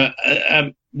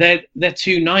Gozeka, they're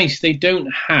too nice. They don't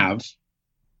have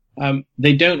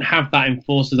that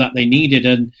enforcer that they needed.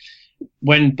 And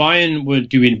when Bayern were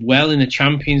doing well in the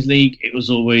Champions League, it was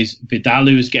always Vidal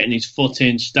who was getting his foot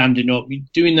in, standing up,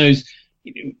 doing those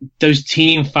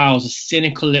team fouls, the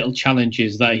cynical little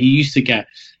challenges that he used to get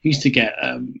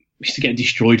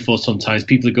destroyed for sometimes.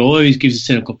 People would go, oh, he gives a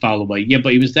cynical foul away. Yeah,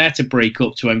 but he was there to break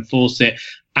up, to enforce it,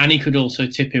 and he could also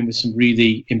tip in with some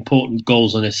really important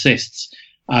goals and assists.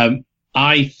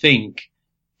 I think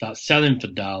that selling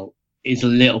Vidal is a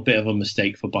little bit of a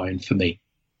mistake for Bayern, for me.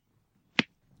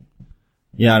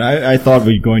 Yeah, I thought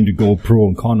we were going to go pro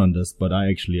and con on this, but I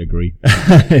actually agree.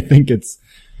 I think it's,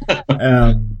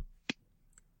 I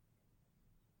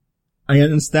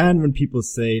understand when people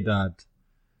say that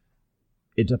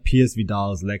it appears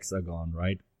Vidal's legs are gone,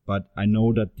 right? But I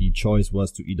know that the choice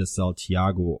was to either sell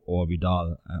Thiago or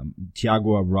Vidal.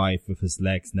 Thiago arrived with his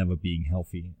legs never being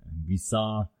healthy. And we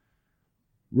saw,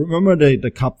 remember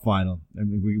the cup final?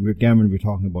 And when we're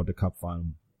talking about the cup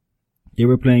final, they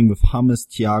were playing with James,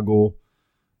 Thiago,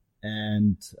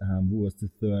 and who was the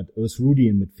third? It was Rudy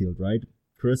in midfield, right?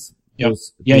 Chris? Yep.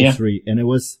 Those 3. And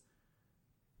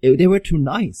they were too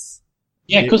nice.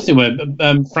 Yeah, because they were.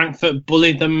 Frankfurt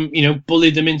bullied them into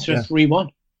a 3-1.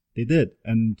 They did.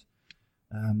 And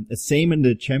the same in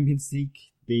the Champions League.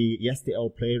 They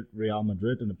outplayed Real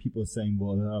Madrid, and the people are saying,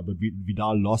 well, but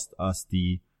Vidal lost us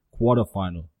the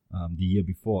quarterfinal the year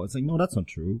before. It's like, no, that's not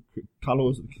true.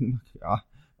 Carlos,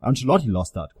 Ancelotti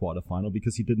lost that quarterfinal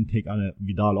because he didn't take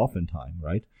Vidal off in time,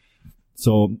 right?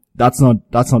 So that's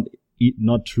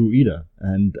not true either.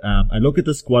 And I look at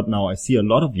the squad now, I see a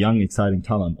lot of young, exciting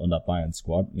talent on that Bayern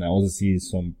squad. And I also see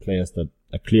some players that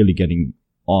are clearly getting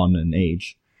on in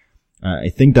age. I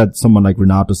think that someone like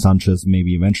Renato Sanchez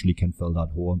maybe eventually can fill that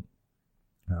hole.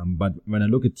 But when I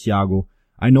look at Thiago,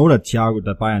 I know that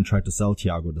Bayern tried to sell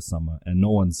Thiago this summer, and no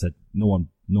one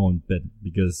bid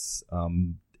because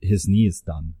his knee is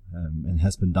done and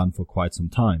has been done for quite some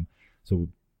time. So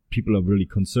people are really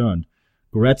concerned.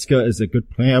 Goretzka is a good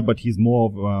player, but he's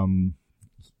more of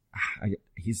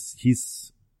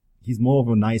he's more of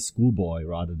a nice schoolboy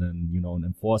rather than, an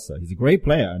enforcer. He's a great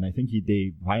player, and I think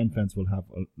Bayern fans will have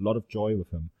a lot of joy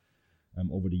with him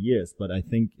over the years. But I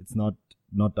think it's not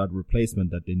that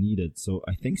replacement that they needed. So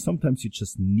I think sometimes you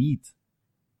just need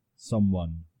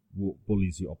someone who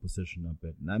bullies the opposition a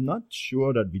bit. And I'm not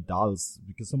sure that Vidal's,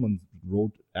 because someone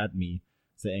wrote at me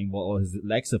saying, well, his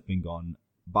legs have been gone.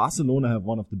 Barcelona have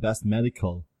one of the best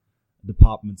medical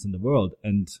departments in the world,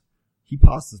 and he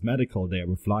passed his medical there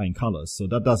with flying colors. So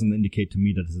that doesn't indicate to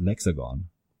me that his legs are gone.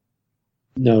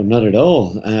 No, not at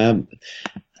all. A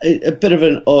bit of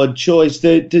an odd choice.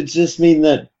 Does this mean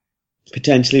that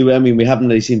potentially, we haven't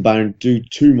really seen Bayern do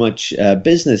too much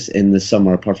business in the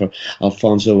summer, apart from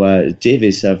Alphonso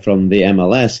Davies from the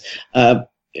MLS.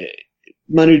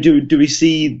 Manu, do we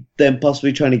see them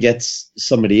possibly trying to get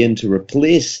somebody in to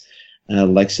replace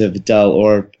like Vidal,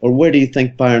 or where do you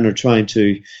think Bayern are trying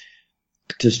to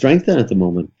strengthen at the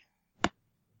moment?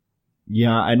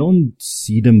 Yeah, I don't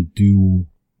see them do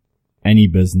any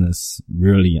business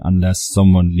really unless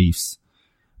someone leaves.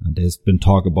 There's been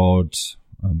talk about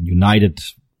United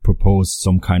proposed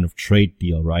some kind of trade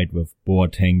deal, right, with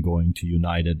Boateng going to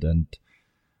United and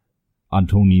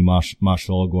Anthony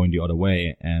Martial going the other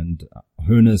way. And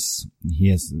Hoeneß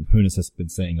has been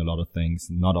saying a lot of things.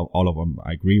 Not all of them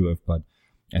I agree with, but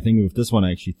I think with this one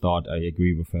I actually thought I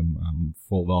agree with him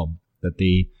full well, that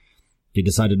they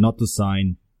decided not to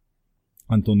sign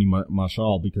Anthony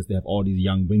Martial because they have all these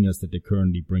young wingers that they're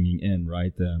currently bringing in,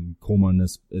 right? Coman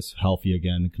is healthy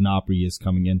again, Gnabry is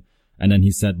coming in. And then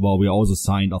he said, well, we also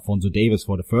signed Alphonso Davies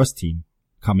for the first team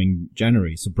coming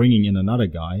January. So bringing in another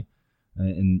guy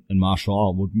in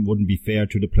Martial wouldn't be fair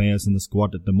to the players in the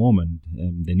squad at the moment.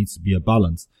 There needs to be a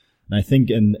balance. And I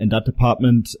think in that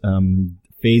department,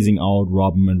 phasing out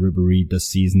Robben and Ribéry this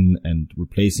season and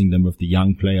replacing them with the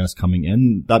young players coming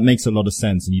in, that makes a lot of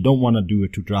sense. And you don't want to do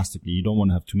it too drastically. You don't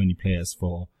want to have too many players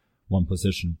for one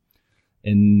position.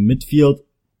 In midfield,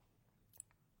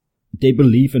 they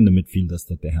believe in the midfielders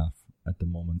that they have at the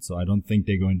moment. So I don't think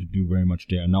they're going to do very much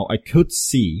there. Now, I could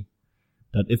see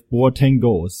that if Boateng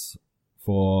goes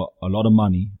for a lot of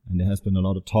money, and there has been a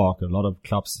lot of talk, a lot of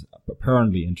clubs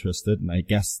apparently interested, and I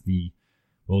guess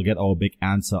we'll get our big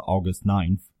answer August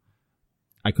 9th,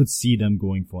 I could see them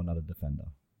going for another defender.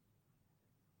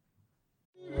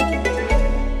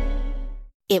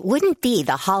 It wouldn't be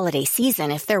the holiday season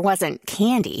if there wasn't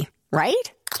candy,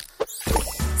 right?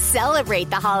 Celebrate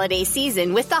the holiday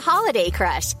season with the Holiday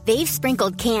Crush. They've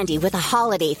sprinkled candy with a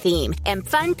holiday theme and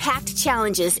fun-packed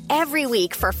challenges every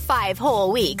week for 5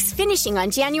 whole weeks, finishing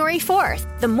on January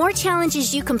 4th. The more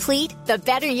challenges you complete, the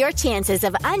better your chances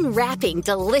of unwrapping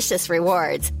delicious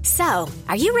rewards. So,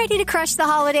 are you ready to crush the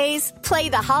holidays? Play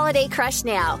the Holiday Crush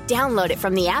now. Download it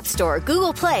from the App Store,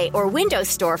 Google Play, or Windows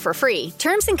Store for free.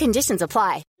 Terms and conditions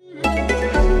apply.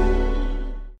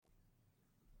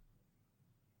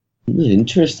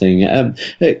 Interesting.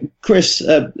 Chris,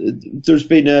 there's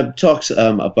been talks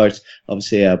about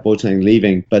obviously Boateng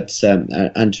leaving, but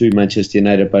and to Manchester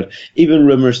United, but even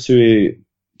rumours to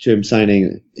him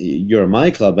signing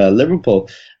my club, Liverpool.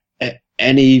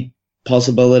 Any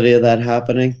possibility of that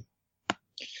happening?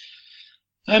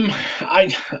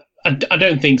 I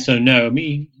don't think so. No, I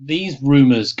mean these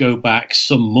rumours go back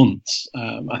some months.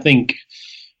 I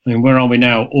mean, where are we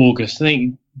now? August. I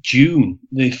think June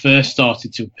they first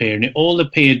started to appear, and it all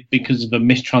appeared because of a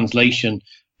mistranslation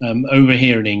over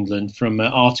here in England from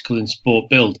an article in Sport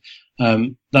Bild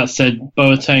that said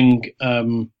Boateng.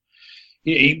 I'm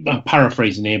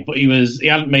paraphrasing here, but he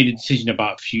hadn't made a decision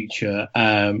about future,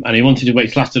 and he wanted to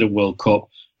wait till after the World Cup.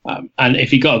 And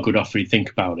if he got a good offer, he'd think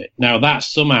about it. Now that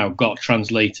somehow got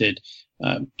translated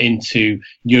into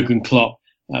Jurgen Klopp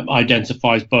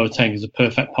identifies Boateng as a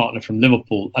perfect partner from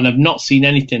Liverpool, and I've not seen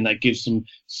anything that gives some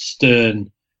stern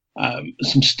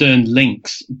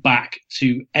links back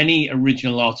to any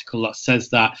original article that says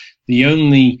that. The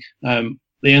only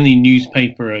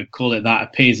newspaper, call it that,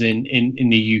 appears in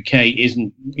the UK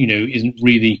isn't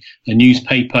really a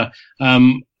newspaper,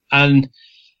 and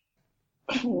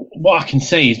what I can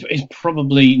say is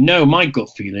probably no. My gut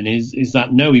feeling is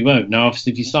that no, he won't. Now,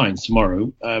 obviously, if he signs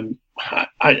tomorrow,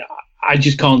 I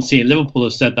just can't see it. Liverpool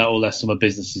have said that all their summer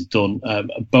business is done.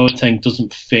 Boateng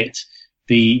doesn't fit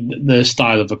the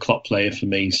style of a Klopp player for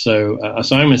me. So I'm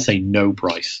going to say no,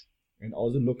 Bryce. And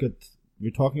also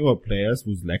we're talking about players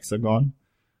whose legs are gone.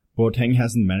 Boateng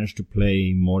hasn't managed to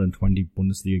play more than 20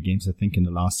 Bundesliga games, I think, in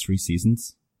the last 3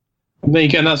 seasons.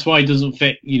 Again, that's why he doesn't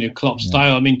fit, Klopp's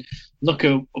style. I mean, look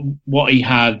at what he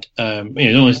had.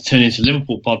 It almost turned into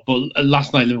Liverpool pod, but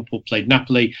last night Liverpool played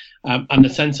Napoli, and the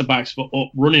centre backs were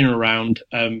up running around.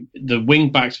 The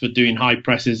wing backs were doing high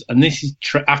presses, and this is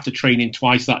after training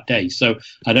twice that day. So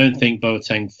I don't think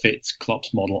Boateng fits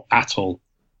Klopp's model at all.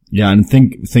 Yeah, and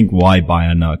think why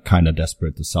Bayern are kind of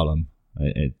desperate to sell him.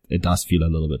 It does feel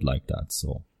a little bit like that.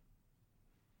 So,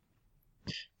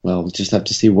 well, we'll just have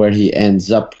to see where he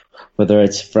ends up, whether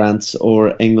it's France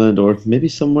or England or maybe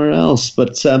somewhere else.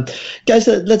 But guys,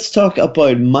 let's talk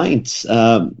about Mainz.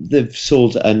 They've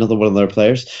sold another one of their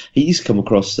players. He's come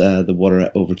across the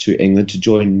water over to England to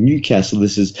join Newcastle.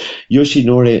 This is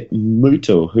Yoshinori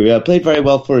Muto, who played very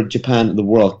well for Japan in the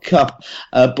World Cup.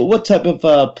 But what type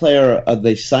of player are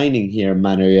they signing here,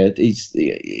 Manu?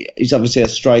 He's obviously a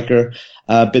striker,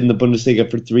 been in the Bundesliga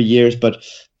for 3 years. But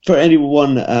for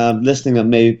anyone listening that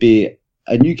may be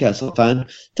a Newcastle fan,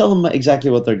 tell them exactly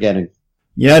what they're getting.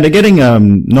 Yeah, they're getting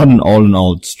not an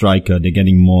all-in-all striker. They're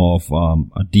getting more of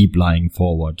a deep-lying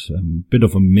forward, bit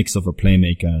of a mix of a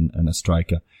playmaker and a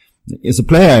striker. It's a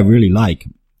player I really like.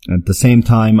 At the same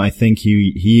time, I think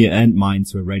he and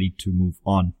Mainz were ready to move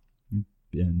on.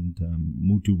 And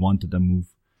Mutu wanted a move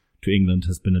to England,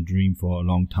 has been a dream for a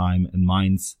long time, and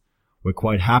Mainz were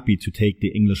quite happy to take the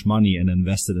English money and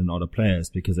invest it in other players,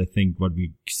 because I think what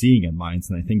we're seeing at Mainz,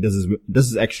 and I think this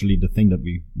is actually the thing that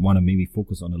we want to maybe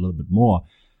focus on a little bit more,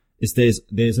 is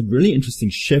there's a really interesting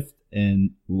shift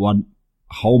in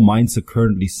how Mainz are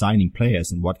currently signing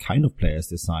players and what kind of players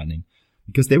they're signing,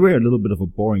 because they were a little bit of a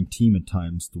boring team at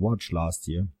times to watch last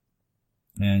year.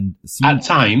 And at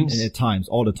times,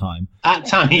 all the time. At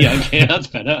times, yeah, okay, that's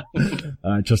better.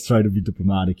 Just try to be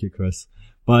diplomatic here, Chris.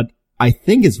 But I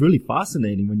think it's really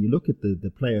fascinating when you look at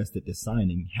the players that they're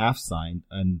signing, have signed,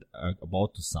 and are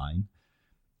about to sign.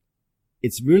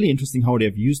 It's really interesting how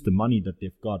they've used the money that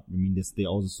they've got. I mean, they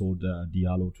also sold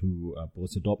Diallo to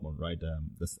Borussia Dortmund, right?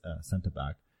 The centre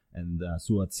back, and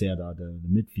Suat Serdar, the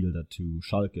midfielder, to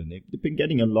Schalke. And they've been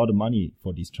getting a lot of money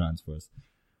for these transfers.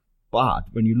 But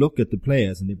when you look at the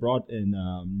players, and they brought in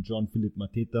Jean-Philippe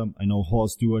Mateta, I know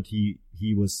Horst Stewart, he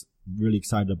was really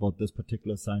excited about this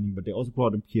particular signing, but they also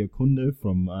brought in Pierre Kunde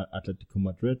from Atletico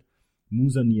Madrid,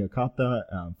 Musa Niakata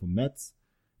from Metz,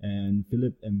 and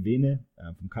Philipp Mwene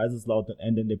from Kaiserslautern,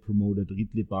 and then they promoted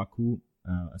Ridley Baku,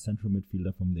 a central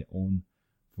midfielder from their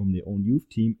own youth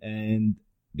team, and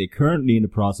they're currently in the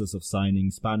process of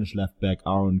signing Spanish left back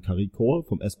Aaron Caricol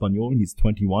from Espanyol. He's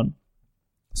 21.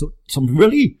 So some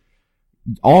really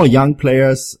all young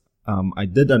players. I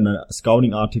did a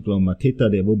scouting article on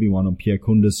Mateta. There will be one on Pierre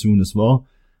Kunde soon as well.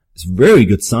 It's a very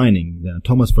good signing.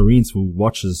 Thomas Farines, who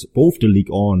watches both the League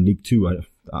 1 and League 2,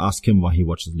 I asked him why he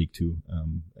watches League 2.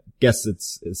 Guess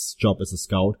it's his job as a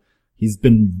scout. He's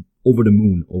been over the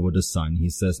moon over this sign. He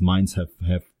says Mainz have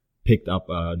picked up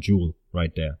a jewel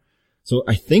right there. So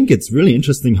I think it's really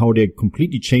interesting how they're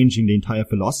completely changing the entire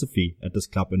philosophy at this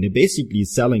club, and they're basically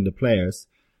selling the players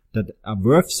that are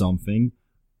worth something,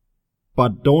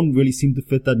 but don't really seem to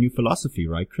fit that new philosophy,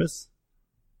 right, Chris?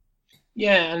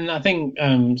 Yeah, and I think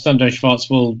Sandro Schwarz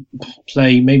will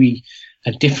play maybe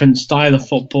a different style of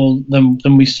football than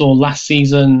we saw last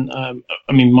season.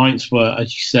 I mean, Mainz were,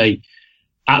 as you say,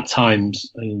 at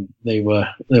times they were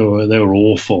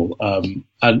awful.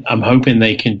 And I'm hoping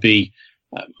they can be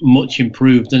much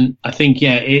improved. And I think,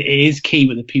 yeah, it is key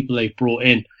with the people they've brought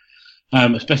in.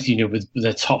 Especially, with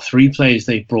the top 3 players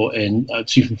they've brought in,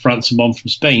 2 from France and 1 from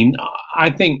Spain. I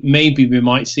think maybe we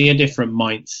might see a different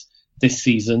Mainz this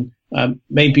season.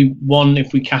 Maybe one,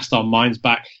 if we cast our minds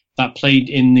back, that played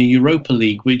in the Europa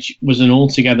League, which was an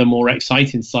altogether more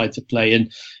exciting side to play. And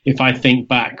if I think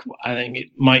back, I think it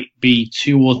might be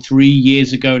 2 or 3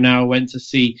 years ago now, I went to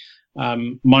see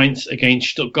Mainz against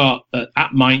Stuttgart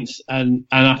at Mainz, and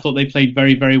I thought they played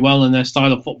very, very well, and their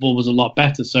style of football was a lot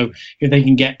better. So if they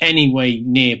can get any way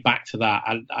near back to that,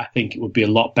 I think it would be a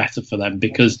lot better for them,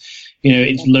 because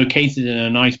it's located in a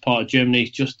nice part of Germany.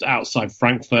 It's just outside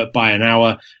Frankfurt by an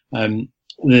hour.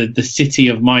 The city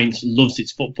of Mainz loves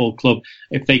its football club.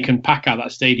 If they can pack out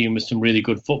that stadium with some really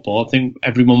good football, I think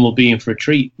everyone will be in for a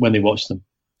treat when they watch them.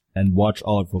 And watch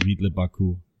out for Ridley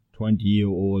Baku,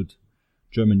 20-year-old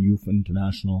German youth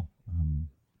international.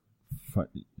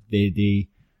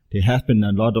 there have been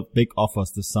a lot of big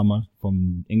offers this summer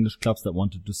from English clubs that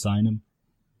wanted to sign him.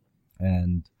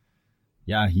 And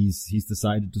yeah, he's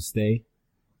decided to stay.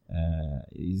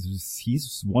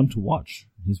 He's one to watch.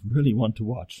 He's really one to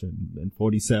watch. And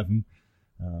 47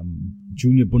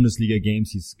 junior Bundesliga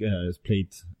games he's played.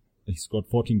 He scored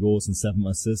 14 goals and 7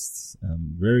 assists.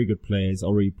 Very good player. He's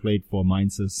already played for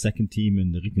Mainz's second team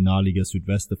in the Regionalliga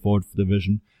Südwest, the 4th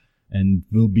division, and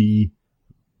will be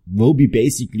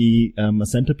basically a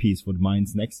centerpiece for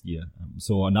Mainz next year.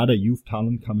 So another youth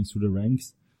talent coming through the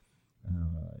ranks.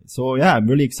 So yeah, I'm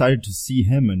really excited to see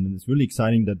him, and it's really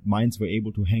exciting that Mainz were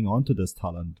able to hang on to this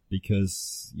talent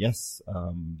because yes,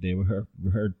 there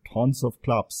were tons of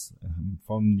clubs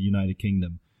from the United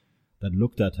Kingdom that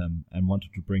looked at him and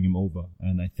wanted to bring him over.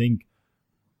 And I think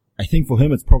for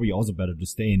him, it's probably also better to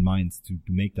stay in Mainz to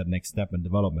make that next step in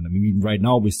development. I mean, right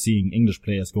now we're seeing English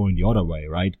players going the other way,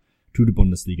 right? To the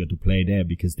Bundesliga to play there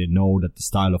because they know that the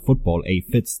style of football, A,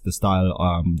 fits the style,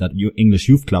 that English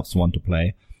youth clubs want to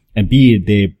play. And B,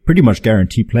 they pretty much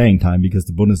guarantee playing time because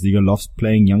the Bundesliga loves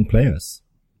playing young players.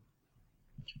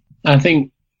 I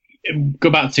think, go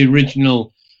back to the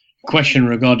original question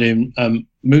regarding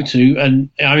Mutu, and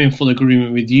I'm in full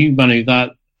agreement with you, Manu,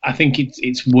 that I think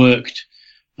it's worked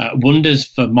wonders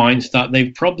for Mainz, that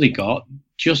they've probably got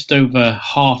just over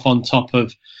half on top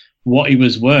of what he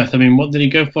was worth. I mean, what did he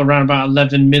go for? Around about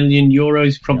 11 million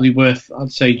euros, probably worth,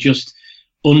 I'd say, just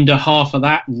under half of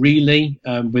that, really,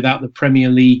 without the Premier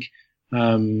League,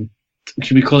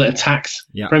 should we call it a tax?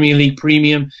 Yeah. Premier League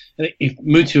premium. If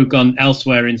Mutu had gone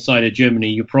elsewhere inside of Germany,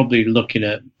 you're probably looking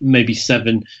at maybe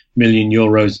 7 million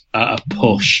euros at a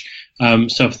push.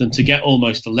 So for them to get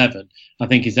almost 11, I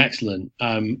think is excellent.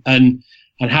 And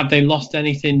have they lost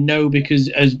anything? No, because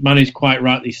as Manu's quite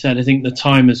rightly said, I think the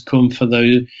time has come for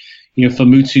those, for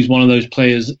Mutu's one of those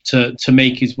players to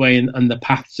make his way, and the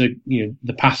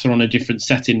paths are on a different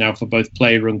setting now for both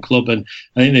player and club, and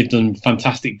I think they've done a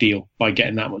fantastic deal by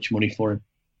getting that much money for him.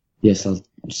 Yes, I'll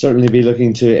certainly be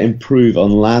looking to improve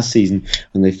on last season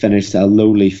when they finished a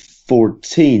lowly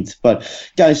 14th. But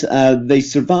guys, they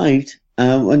survived.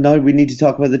 And now we need to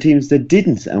talk about the teams that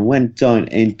didn't and went down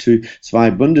into Zwei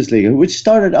Bundesliga, which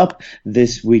started up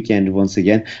this weekend once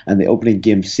again. And the opening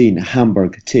game seen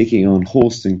Hamburg taking on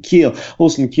Holstein Kiel.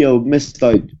 Holstein Kiel missed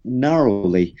out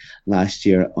narrowly last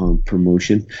year on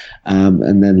promotion,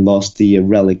 and then lost the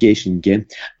relegation game.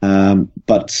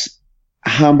 But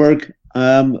Hamburg,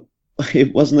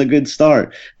 it wasn't a good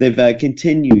start. They've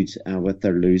continued with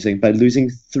their losing by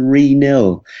losing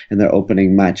 3-0 in their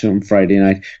opening match on Friday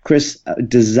night. Chris, a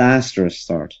disastrous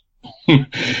start. You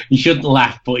shouldn't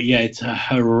laugh, but yeah, it's a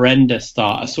horrendous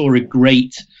start. I saw a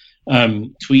great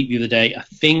tweet the other day. I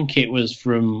think it was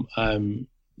from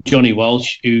Johnny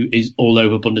Welsh, who is all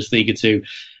over Bundesliga too,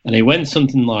 and it went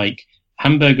something like,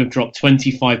 Hamburg have dropped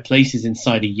 25 places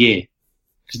inside a year.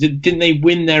 Because didn't they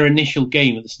win their initial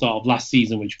game at the start of last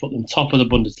season, which put them top of the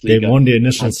Bundesliga? They won the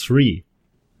initial 3.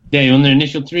 They won their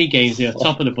initial 3 games. They are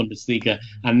top of the Bundesliga,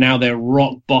 and now they're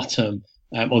rock bottom,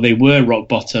 or they were rock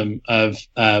bottom of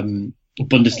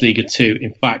Bundesliga 2.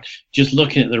 In fact, just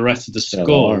looking at the rest of the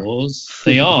scores,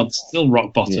 they are still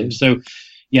rock bottom. Yeah. So,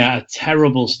 yeah, a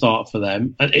terrible start for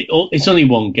them. And it's only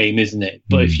one game, isn't it?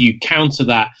 But if you counter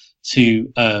that to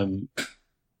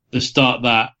the start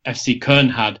that FC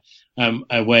Köln had,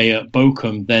 away at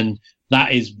Bochum, then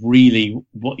that is really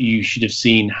what you should have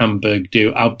seen Hamburg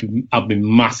do. I'll be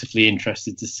massively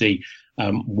interested to see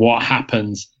what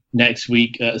happens next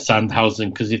week at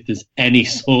Sandhausen, because if there's any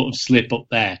sort of slip up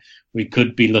there, we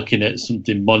could be looking at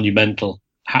something monumental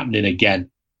happening again.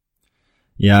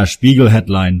 Yeah, Spiegel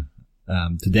headline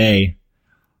today: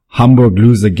 Hamburg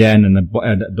lose again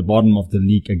at the bottom of the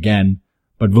league again,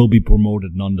 but will be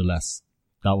promoted nonetheless.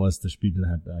 That was the Spiegel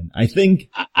headline. I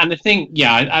think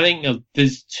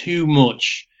there's too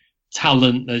much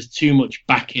talent. There's too much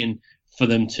backing for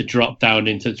them to drop down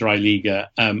into Drei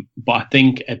Liga. But I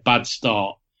think a bad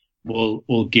start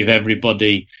will give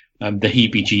everybody the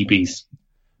heebie-jeebies.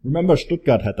 Remember,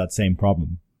 Stuttgart had that same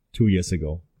problem 2 years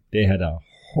ago. They had a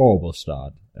horrible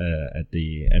start at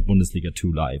Bundesliga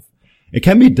 2 Live. It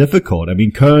can be difficult. I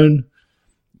mean, Köln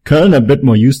are a bit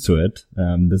more used to it.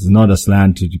 This is not a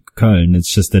slant to Köln.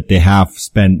 It's just that they have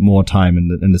spent more time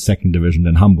in the second division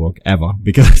than Hamburg ever.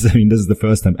 Because, I mean, this is the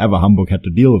first time ever Hamburg had to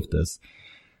deal with this.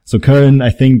 So Köln, I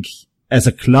think, as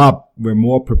a club, we're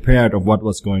more prepared of what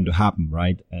was going to happen,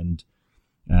 right? And,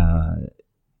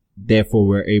 therefore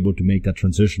we're able to make that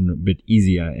transition a bit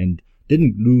easier and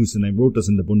didn't lose. And I wrote this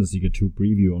in the Bundesliga 2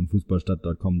 preview on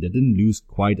Fußballstadt.com. They didn't lose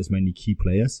quite as many key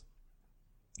players.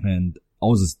 And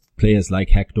also players like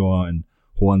Hector and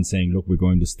Horn saying, look, we're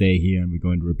going to stay here and we're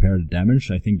going to repair the damage.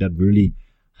 I think that really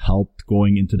helped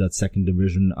going into that second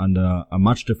division under a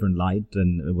much different light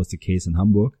than it was the case in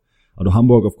Hamburg. Although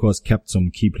Hamburg, of course, kept some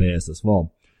key players as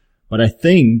well. But I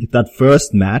think that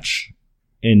first match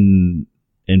in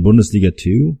Bundesliga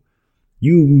 2,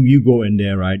 you go in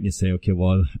there, right, and you say, okay,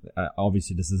 well,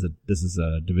 obviously this is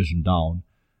a division down.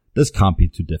 This can't be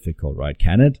too difficult, right?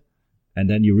 Can it? And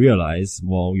then you realize,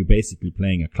 well, you're basically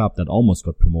playing a club that almost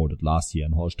got promoted last year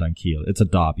in Holstein Kiel. It's a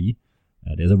derby.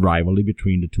 There's a rivalry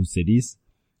between the two cities.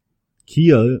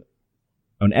 Kiel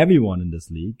and everyone in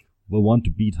this league will want to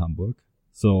beat Hamburg.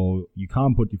 So you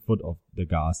can't put your foot off the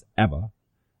gas ever.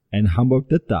 And Hamburg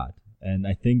did that. And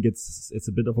I think it's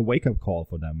a bit of a wake-up call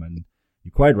for them. And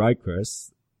you're quite right,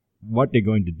 Chris. What they're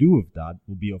going to do with that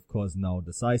will be, of course, now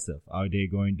decisive. Are they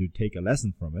going to take a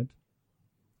lesson from it?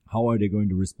 How are they going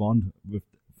to respond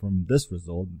from this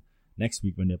result next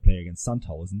week when they play against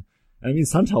Sandhausen? I mean,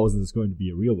 Sandhausen is going to be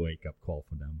a real wake-up call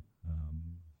for them.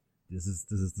 This is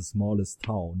the smallest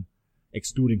town,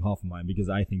 excluding Hoffenheim, because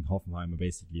I think Hoffenheim are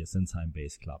basically a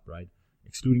Sinsheim-based club, right?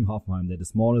 Excluding Hoffenheim, they're the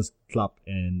smallest club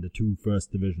in the two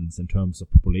first divisions in terms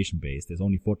of population base. There's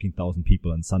only 14,000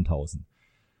 people in Sandhausen.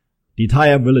 The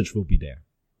entire village will be there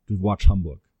to watch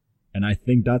Hamburg. And I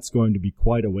think that's going to be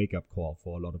quite a wake-up call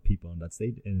for a lot of people in that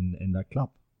state, in that club.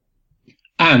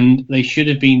 And they should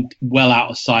have been well out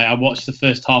of sight. I watched the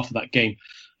first half of that game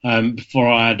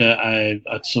before I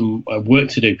had some work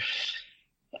to do.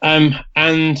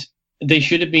 And they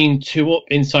should have been 2 up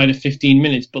inside of 15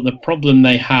 minutes. But the problem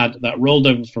they had that rolled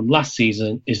over from last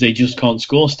season is they just can't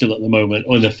score still at the moment.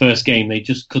 Or in the first game, they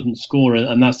just couldn't score.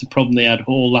 And that's the problem they had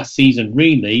all last season.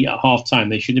 Really, at half-time,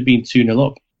 they should have been 2-0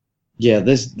 up. Yeah,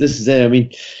 this is it. I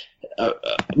mean,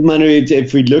 Manu,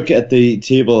 if we look at the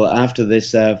table after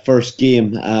this first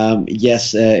game,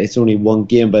 yes, it's only one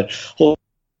game, but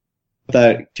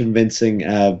that convincing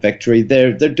victory,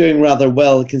 they're doing rather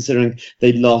well considering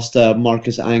they lost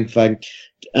Marcus Anfang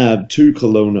to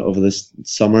Cologne over this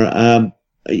summer.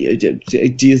 Do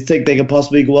you think they can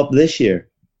possibly go up this year?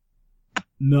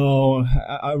 No,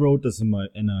 I wrote this in my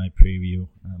preview.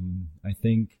 I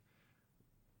think.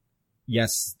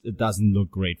 Yes, it doesn't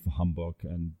look great for Hamburg,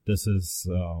 and this is,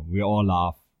 we all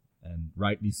laugh, and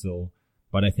rightly so,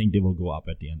 but I think they will go up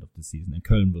at the end of the season, and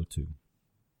Köln will too.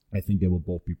 I think they will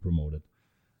both be promoted.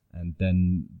 And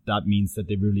then that means that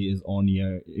they really is on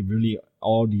here, really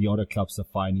all the other clubs are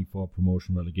fighting for a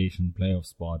promotion, relegation, playoff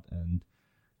spot, and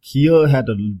Kiel had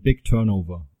a big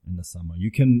turnover in the summer.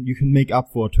 You can make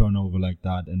up for a turnover like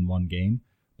that in one game,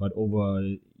 but over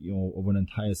an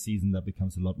entire season that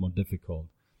becomes a lot more difficult.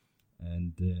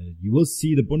 And you will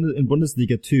see in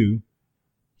Bundesliga 2,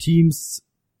 teams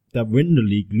that win the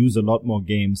league lose a lot more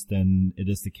games than it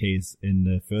is the case in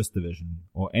the first division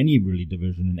or any really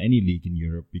division in any league in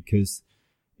Europe, because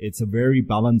it's a very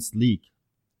balanced league.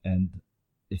 And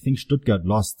I think Stuttgart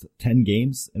lost 10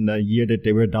 games in the year that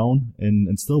they were down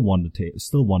and still won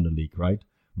the league, right?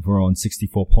 For around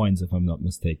 64 points, if I'm not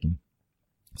mistaken.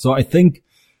 So I think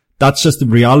that's just the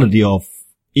reality of,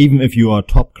 even if you are a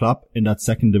top club in that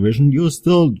second division, you're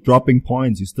still dropping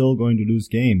points. You're still going to lose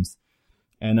games.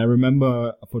 And I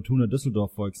remember Fortuna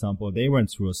Düsseldorf, for example, they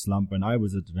went through a slump when I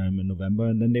visited them in November,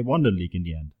 and then they won the league in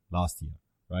the end last year,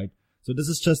 right? So this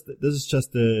is just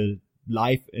the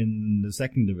life in the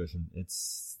second division.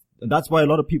 And that's why a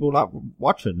lot of people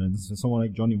watch it. And someone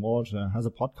like Johnny Walsh has a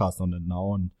podcast on it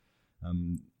now,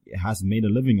 and has made a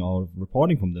living out of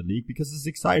reporting from the league because it's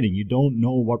exciting. You don't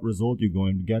know what result you're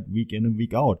going to get week in and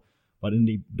week out. But in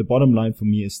the bottom line for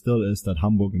me is that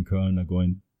Hamburg and Köln are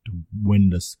going to win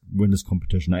this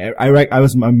competition.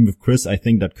 I'm with Chris. I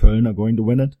think that Köln are going to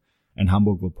win it, and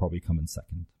Hamburg will probably come in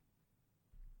second.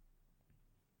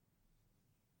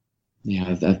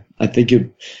 Yeah, I think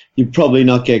you'd probably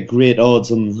not get great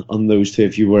odds on those two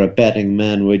if you were a betting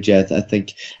man, would you? I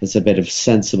think it's a bit of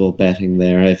sensible betting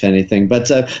there, if anything. But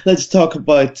let's talk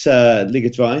about Liga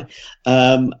 2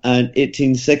 and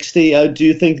 1860. Do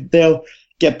you think they'll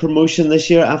get promotion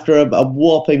this year after a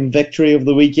whopping victory over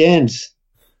the weekend?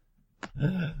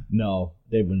 No,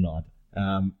 they will not.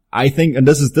 I think, and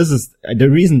this is the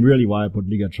reason really why I put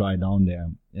Liga 2 down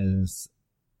there, is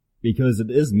because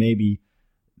it is maybe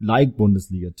like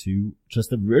Bundesliga 2,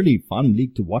 just a really fun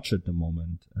league to watch at the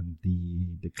moment. And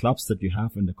the clubs that you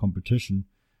have in the competition,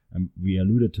 and we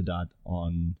alluded to that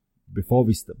before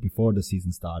the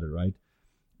season started, right?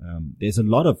 There's a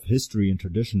lot of history and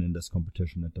tradition in this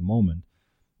competition at the moment.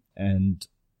 And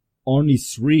only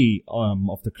 3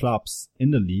 of the clubs in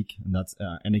the league, and that's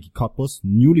Energie Cottbus,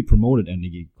 newly promoted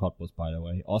Energie Cottbus, by the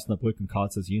way, Osnabrück and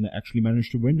Karlsruhe actually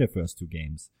managed to win their first 2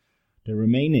 games. The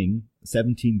remaining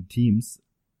 17 teams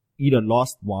either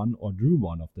lost one or drew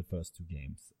one of the first 2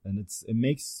 games. And it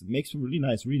makes really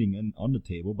nice reading on the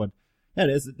table. But yeah,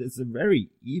 it's a very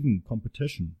even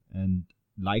competition. And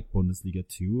like Bundesliga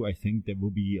 2, I think there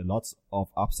will be lots of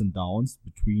ups and downs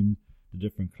between the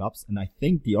different clubs. And I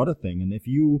think the other thing, and if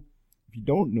you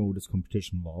don't know this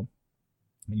competition well,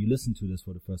 and you listen to this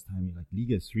for the first time, you're like,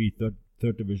 Liga 3,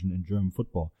 third division in German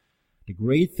football. The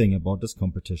great thing about this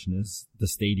competition is the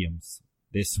stadiums.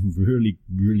 There's some really,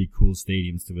 really cool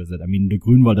stadiums to visit. I mean, the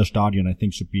Grünwalder Stadion, I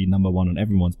think, should be number 1 on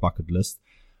everyone's bucket list.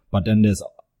 But then there's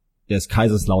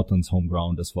Kaiserslautern's home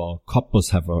ground as well. Cottbus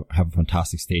have a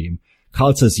fantastic stadium.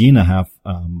 Carl Zeiss Jena have,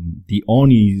 the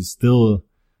only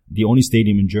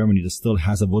stadium in Germany that still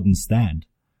has a wooden stand.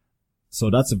 So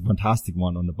that's a fantastic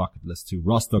one on the bucket list too.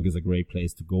 Rostock is a great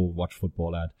place to go watch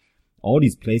football at. All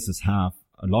these places have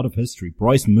a lot of history.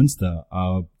 Preußen Münster,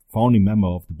 a founding member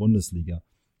of the Bundesliga,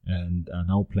 and are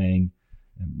now playing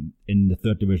in the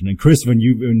 3rd division. And Chris, when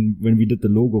we did the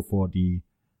logo for the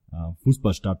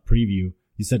Fußballstadt preview,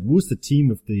 you said, "Who's the team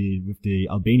with the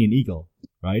Albanian eagle?"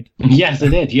 Right? Yes, I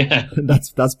did. Yeah,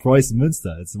 that's Preußen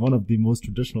Münster. It's one of the most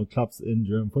traditional clubs in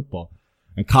German football.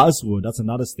 And Karlsruhe, that's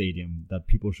another stadium that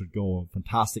people should go.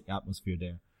 Fantastic atmosphere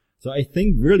there. So I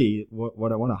think really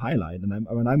what I want to highlight, and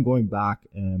when I'm going back,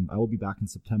 I will be back in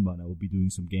September and I will be doing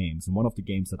some games. And one of the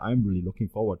games that I'm really looking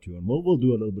forward to, and we'll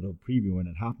do a little bit of a preview when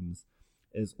it happens,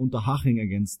 is Unterhaching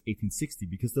against 1860,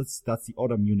 because that's the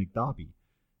Otto Munich derby.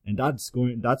 And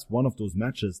that's one of those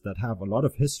matches that have a lot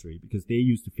of history because they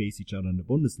used to face each other in the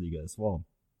Bundesliga as well.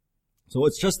 So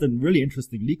it's just a really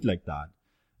interesting league like that.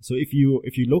 So if you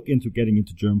look into getting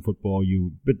into German football, you're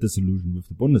a bit disillusioned with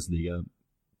the Bundesliga.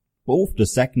 Both the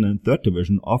 2nd and 3rd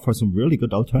division offer some really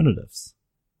good alternatives.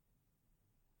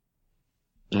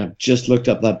 I've just looked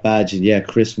up that badge, and yeah,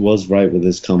 Chris was right with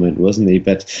his comment, wasn't he?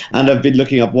 And I've been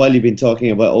looking up while you've been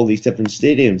talking about all these different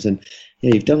stadiums, and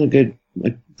yeah, you've done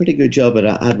a pretty good job at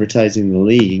advertising the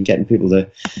league and getting people to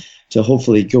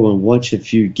hopefully go and watch a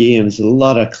few games. A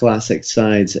lot of classic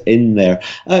sides in there.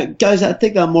 Guys, I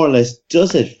think that more or less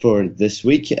does it for this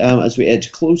week as we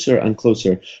edge closer and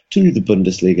closer to the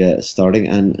Bundesliga starting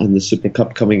and the Super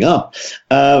Cup coming up.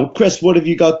 Chris, what have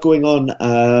you got going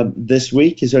on this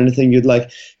week? Is there anything you'd like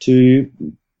to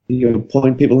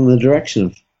point people in the direction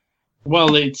of?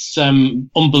 Well, it's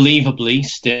unbelievably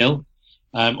still,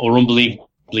 or unbelievably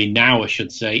now, I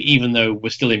should say, even though we're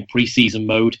still in pre-season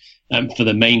mode for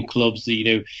the main clubs.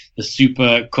 The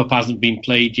Super Cup hasn't been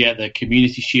played yet. The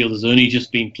Community Shield has only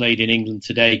just been played in England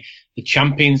today. The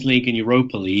Champions League and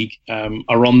Europa League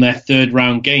are on their 3rd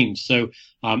round games. So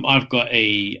I'm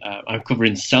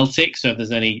covering Celtic. So if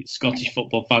there's any Scottish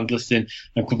football fans listening,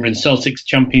 I'm covering Celtic's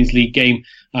Champions League game,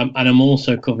 and I'm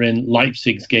also covering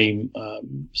Leipzig's game.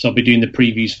 So I'll be doing the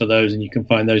previews for those, and you can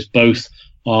find those both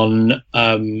on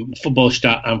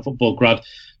Fußballstadt and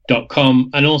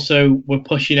footballgrad.com. And also we're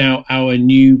pushing out our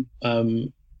new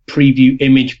preview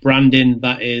image branding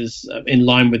that is in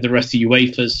line with the rest of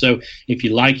UEFA's. So if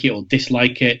you like it or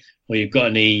dislike it, or you've got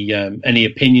any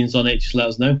opinions on it, just let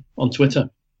us know on Twitter.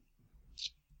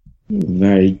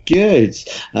 Very good.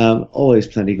 Always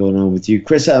plenty going on with you,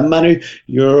 Chris. Manu,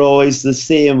 you're always the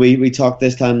same. We talked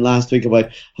this time last week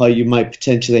about how you might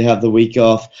potentially have the week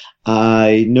off.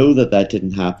 I know that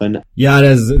didn't happen. Yeah,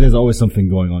 there's always something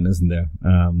going on, isn't there?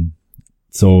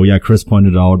 So yeah, Chris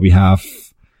pointed out we have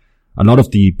a lot of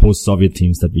the post-Soviet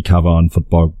teams that we cover on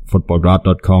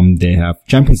footballgrad.com. They have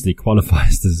Champions League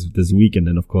qualifiers this week, and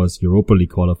then of course Europa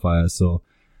League qualifiers. So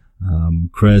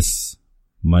Chris,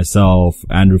 myself,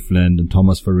 Andrew Flint, and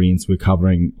Thomas Farines, we're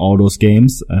covering all those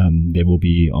games. They will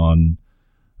be on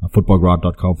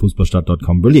footballgrad.com,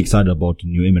 fußballstadt.com. Really excited about the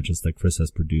new images that Chris has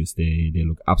produced. They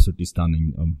look absolutely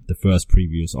stunning. The first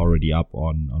preview is already up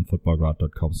on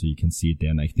footballgrad.com, so you can see it there.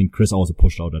 And I think Chris also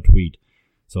pushed out a tweet.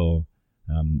 So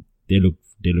they look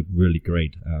really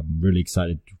great. Really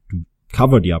excited to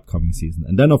cover the upcoming season.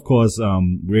 And then of course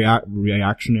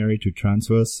reactionary to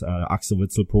transfers. Axel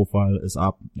Witsel profile is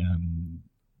up.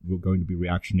 We're going to be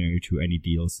reactionary to any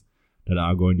deals that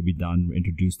are going to be done,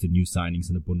 introduce the new signings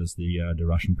in the Bundesliga, the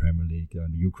Russian Premier League,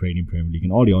 the Ukrainian Premier League,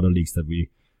 and all the other leagues that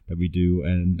we do,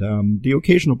 and the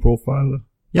occasional profile.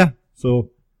 Yeah,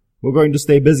 so we're going to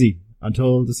stay busy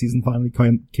until the season finally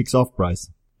kicks off,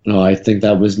 Bryce. No, I think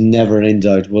that was never in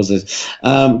doubt, was it?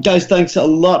 Guys, thanks a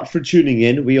lot for tuning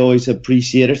in. We always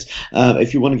appreciate it.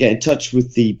 If you want to get in touch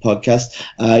with the podcast,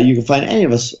 you can find any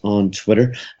of us on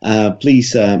Twitter.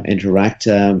 Please interact.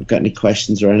 Got any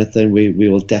questions or anything, we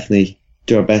will definitely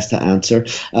do our best to answer.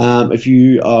 If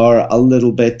you are a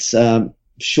little bit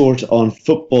short on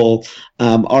football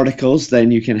articles,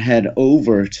 then you can head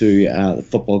over to the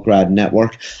Football Grad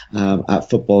Network at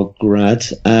Football Grad,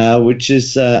 which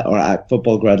is or at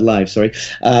Football Grad Live. Sorry,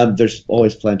 there's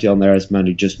always plenty on there, as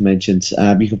Mandy just mentioned.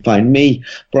 You can find me,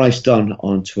 Bryce Dunn,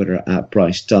 on Twitter at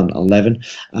BryceDunn11.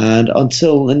 And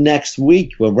until the next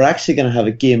week, where we're actually going to have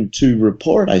a game to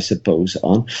report, I suppose,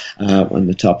 on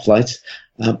the top flights.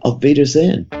 Auf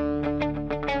Wiedersehen.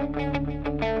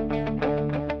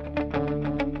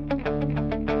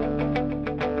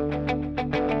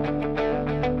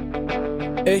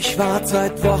 Ich warte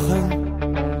seit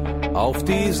Wochen auf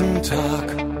diesen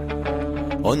Tag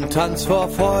und tanz vor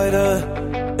Freude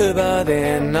über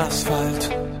den Asphalt.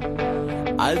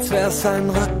 Als wär's ein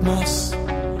Rhythmus,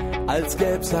 als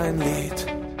gäb's ein Lied,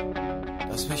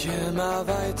 das mich immer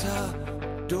weiter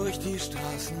durch die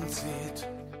Straßen zieht.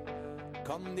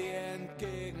 Komm dir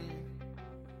entgegen,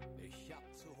 dich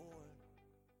abzuholen.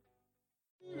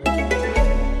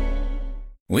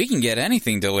 We can get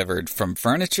anything delivered from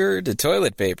furniture to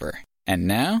toilet paper. And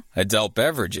now, adult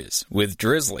beverages with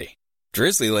Drizzly.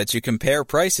 Drizzly lets you compare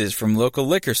prices from local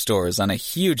liquor stores on a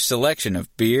huge selection of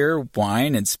beer,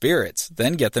 wine, and spirits,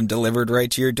 then get them delivered right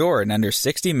to your door in under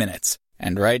 60 minutes.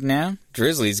 And right now,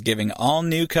 Drizzly's giving all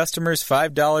new customers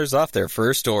 $5 off their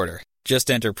first order.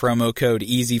 Just enter promo code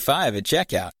EASY5 at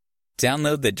checkout.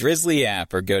 Download the Drizzly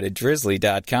app or go to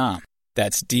drizzly.com.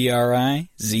 That's DRIZLY.com.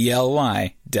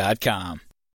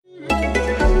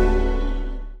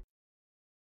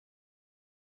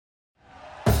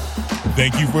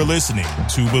 Thank you for listening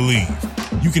to Believe.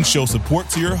 You can show support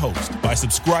to your host by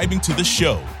subscribing to the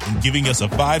show and giving us a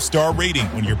 5-star rating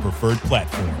on your preferred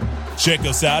platform. Check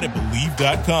us out at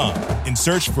Believe.com and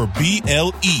search for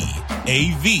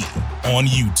BLEAV on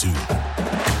YouTube.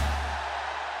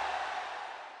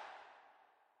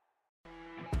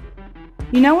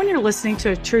 You know when you're listening to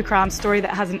a true crime story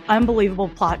that has an unbelievable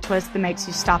plot twist that makes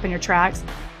you stop in your tracks?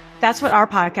 That's what our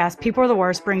podcast, People Are the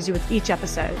Worst, brings you with each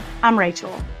episode. I'm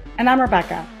Rachel. And I'm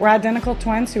Rebecca. We're identical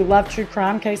twins who love true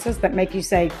crime cases that make you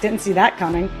say, didn't see that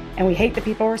coming, and we hate the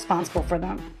people responsible for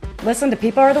them. Listen to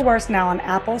People Are the Worst now on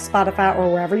Apple, Spotify,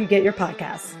 or wherever you get your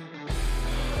podcasts.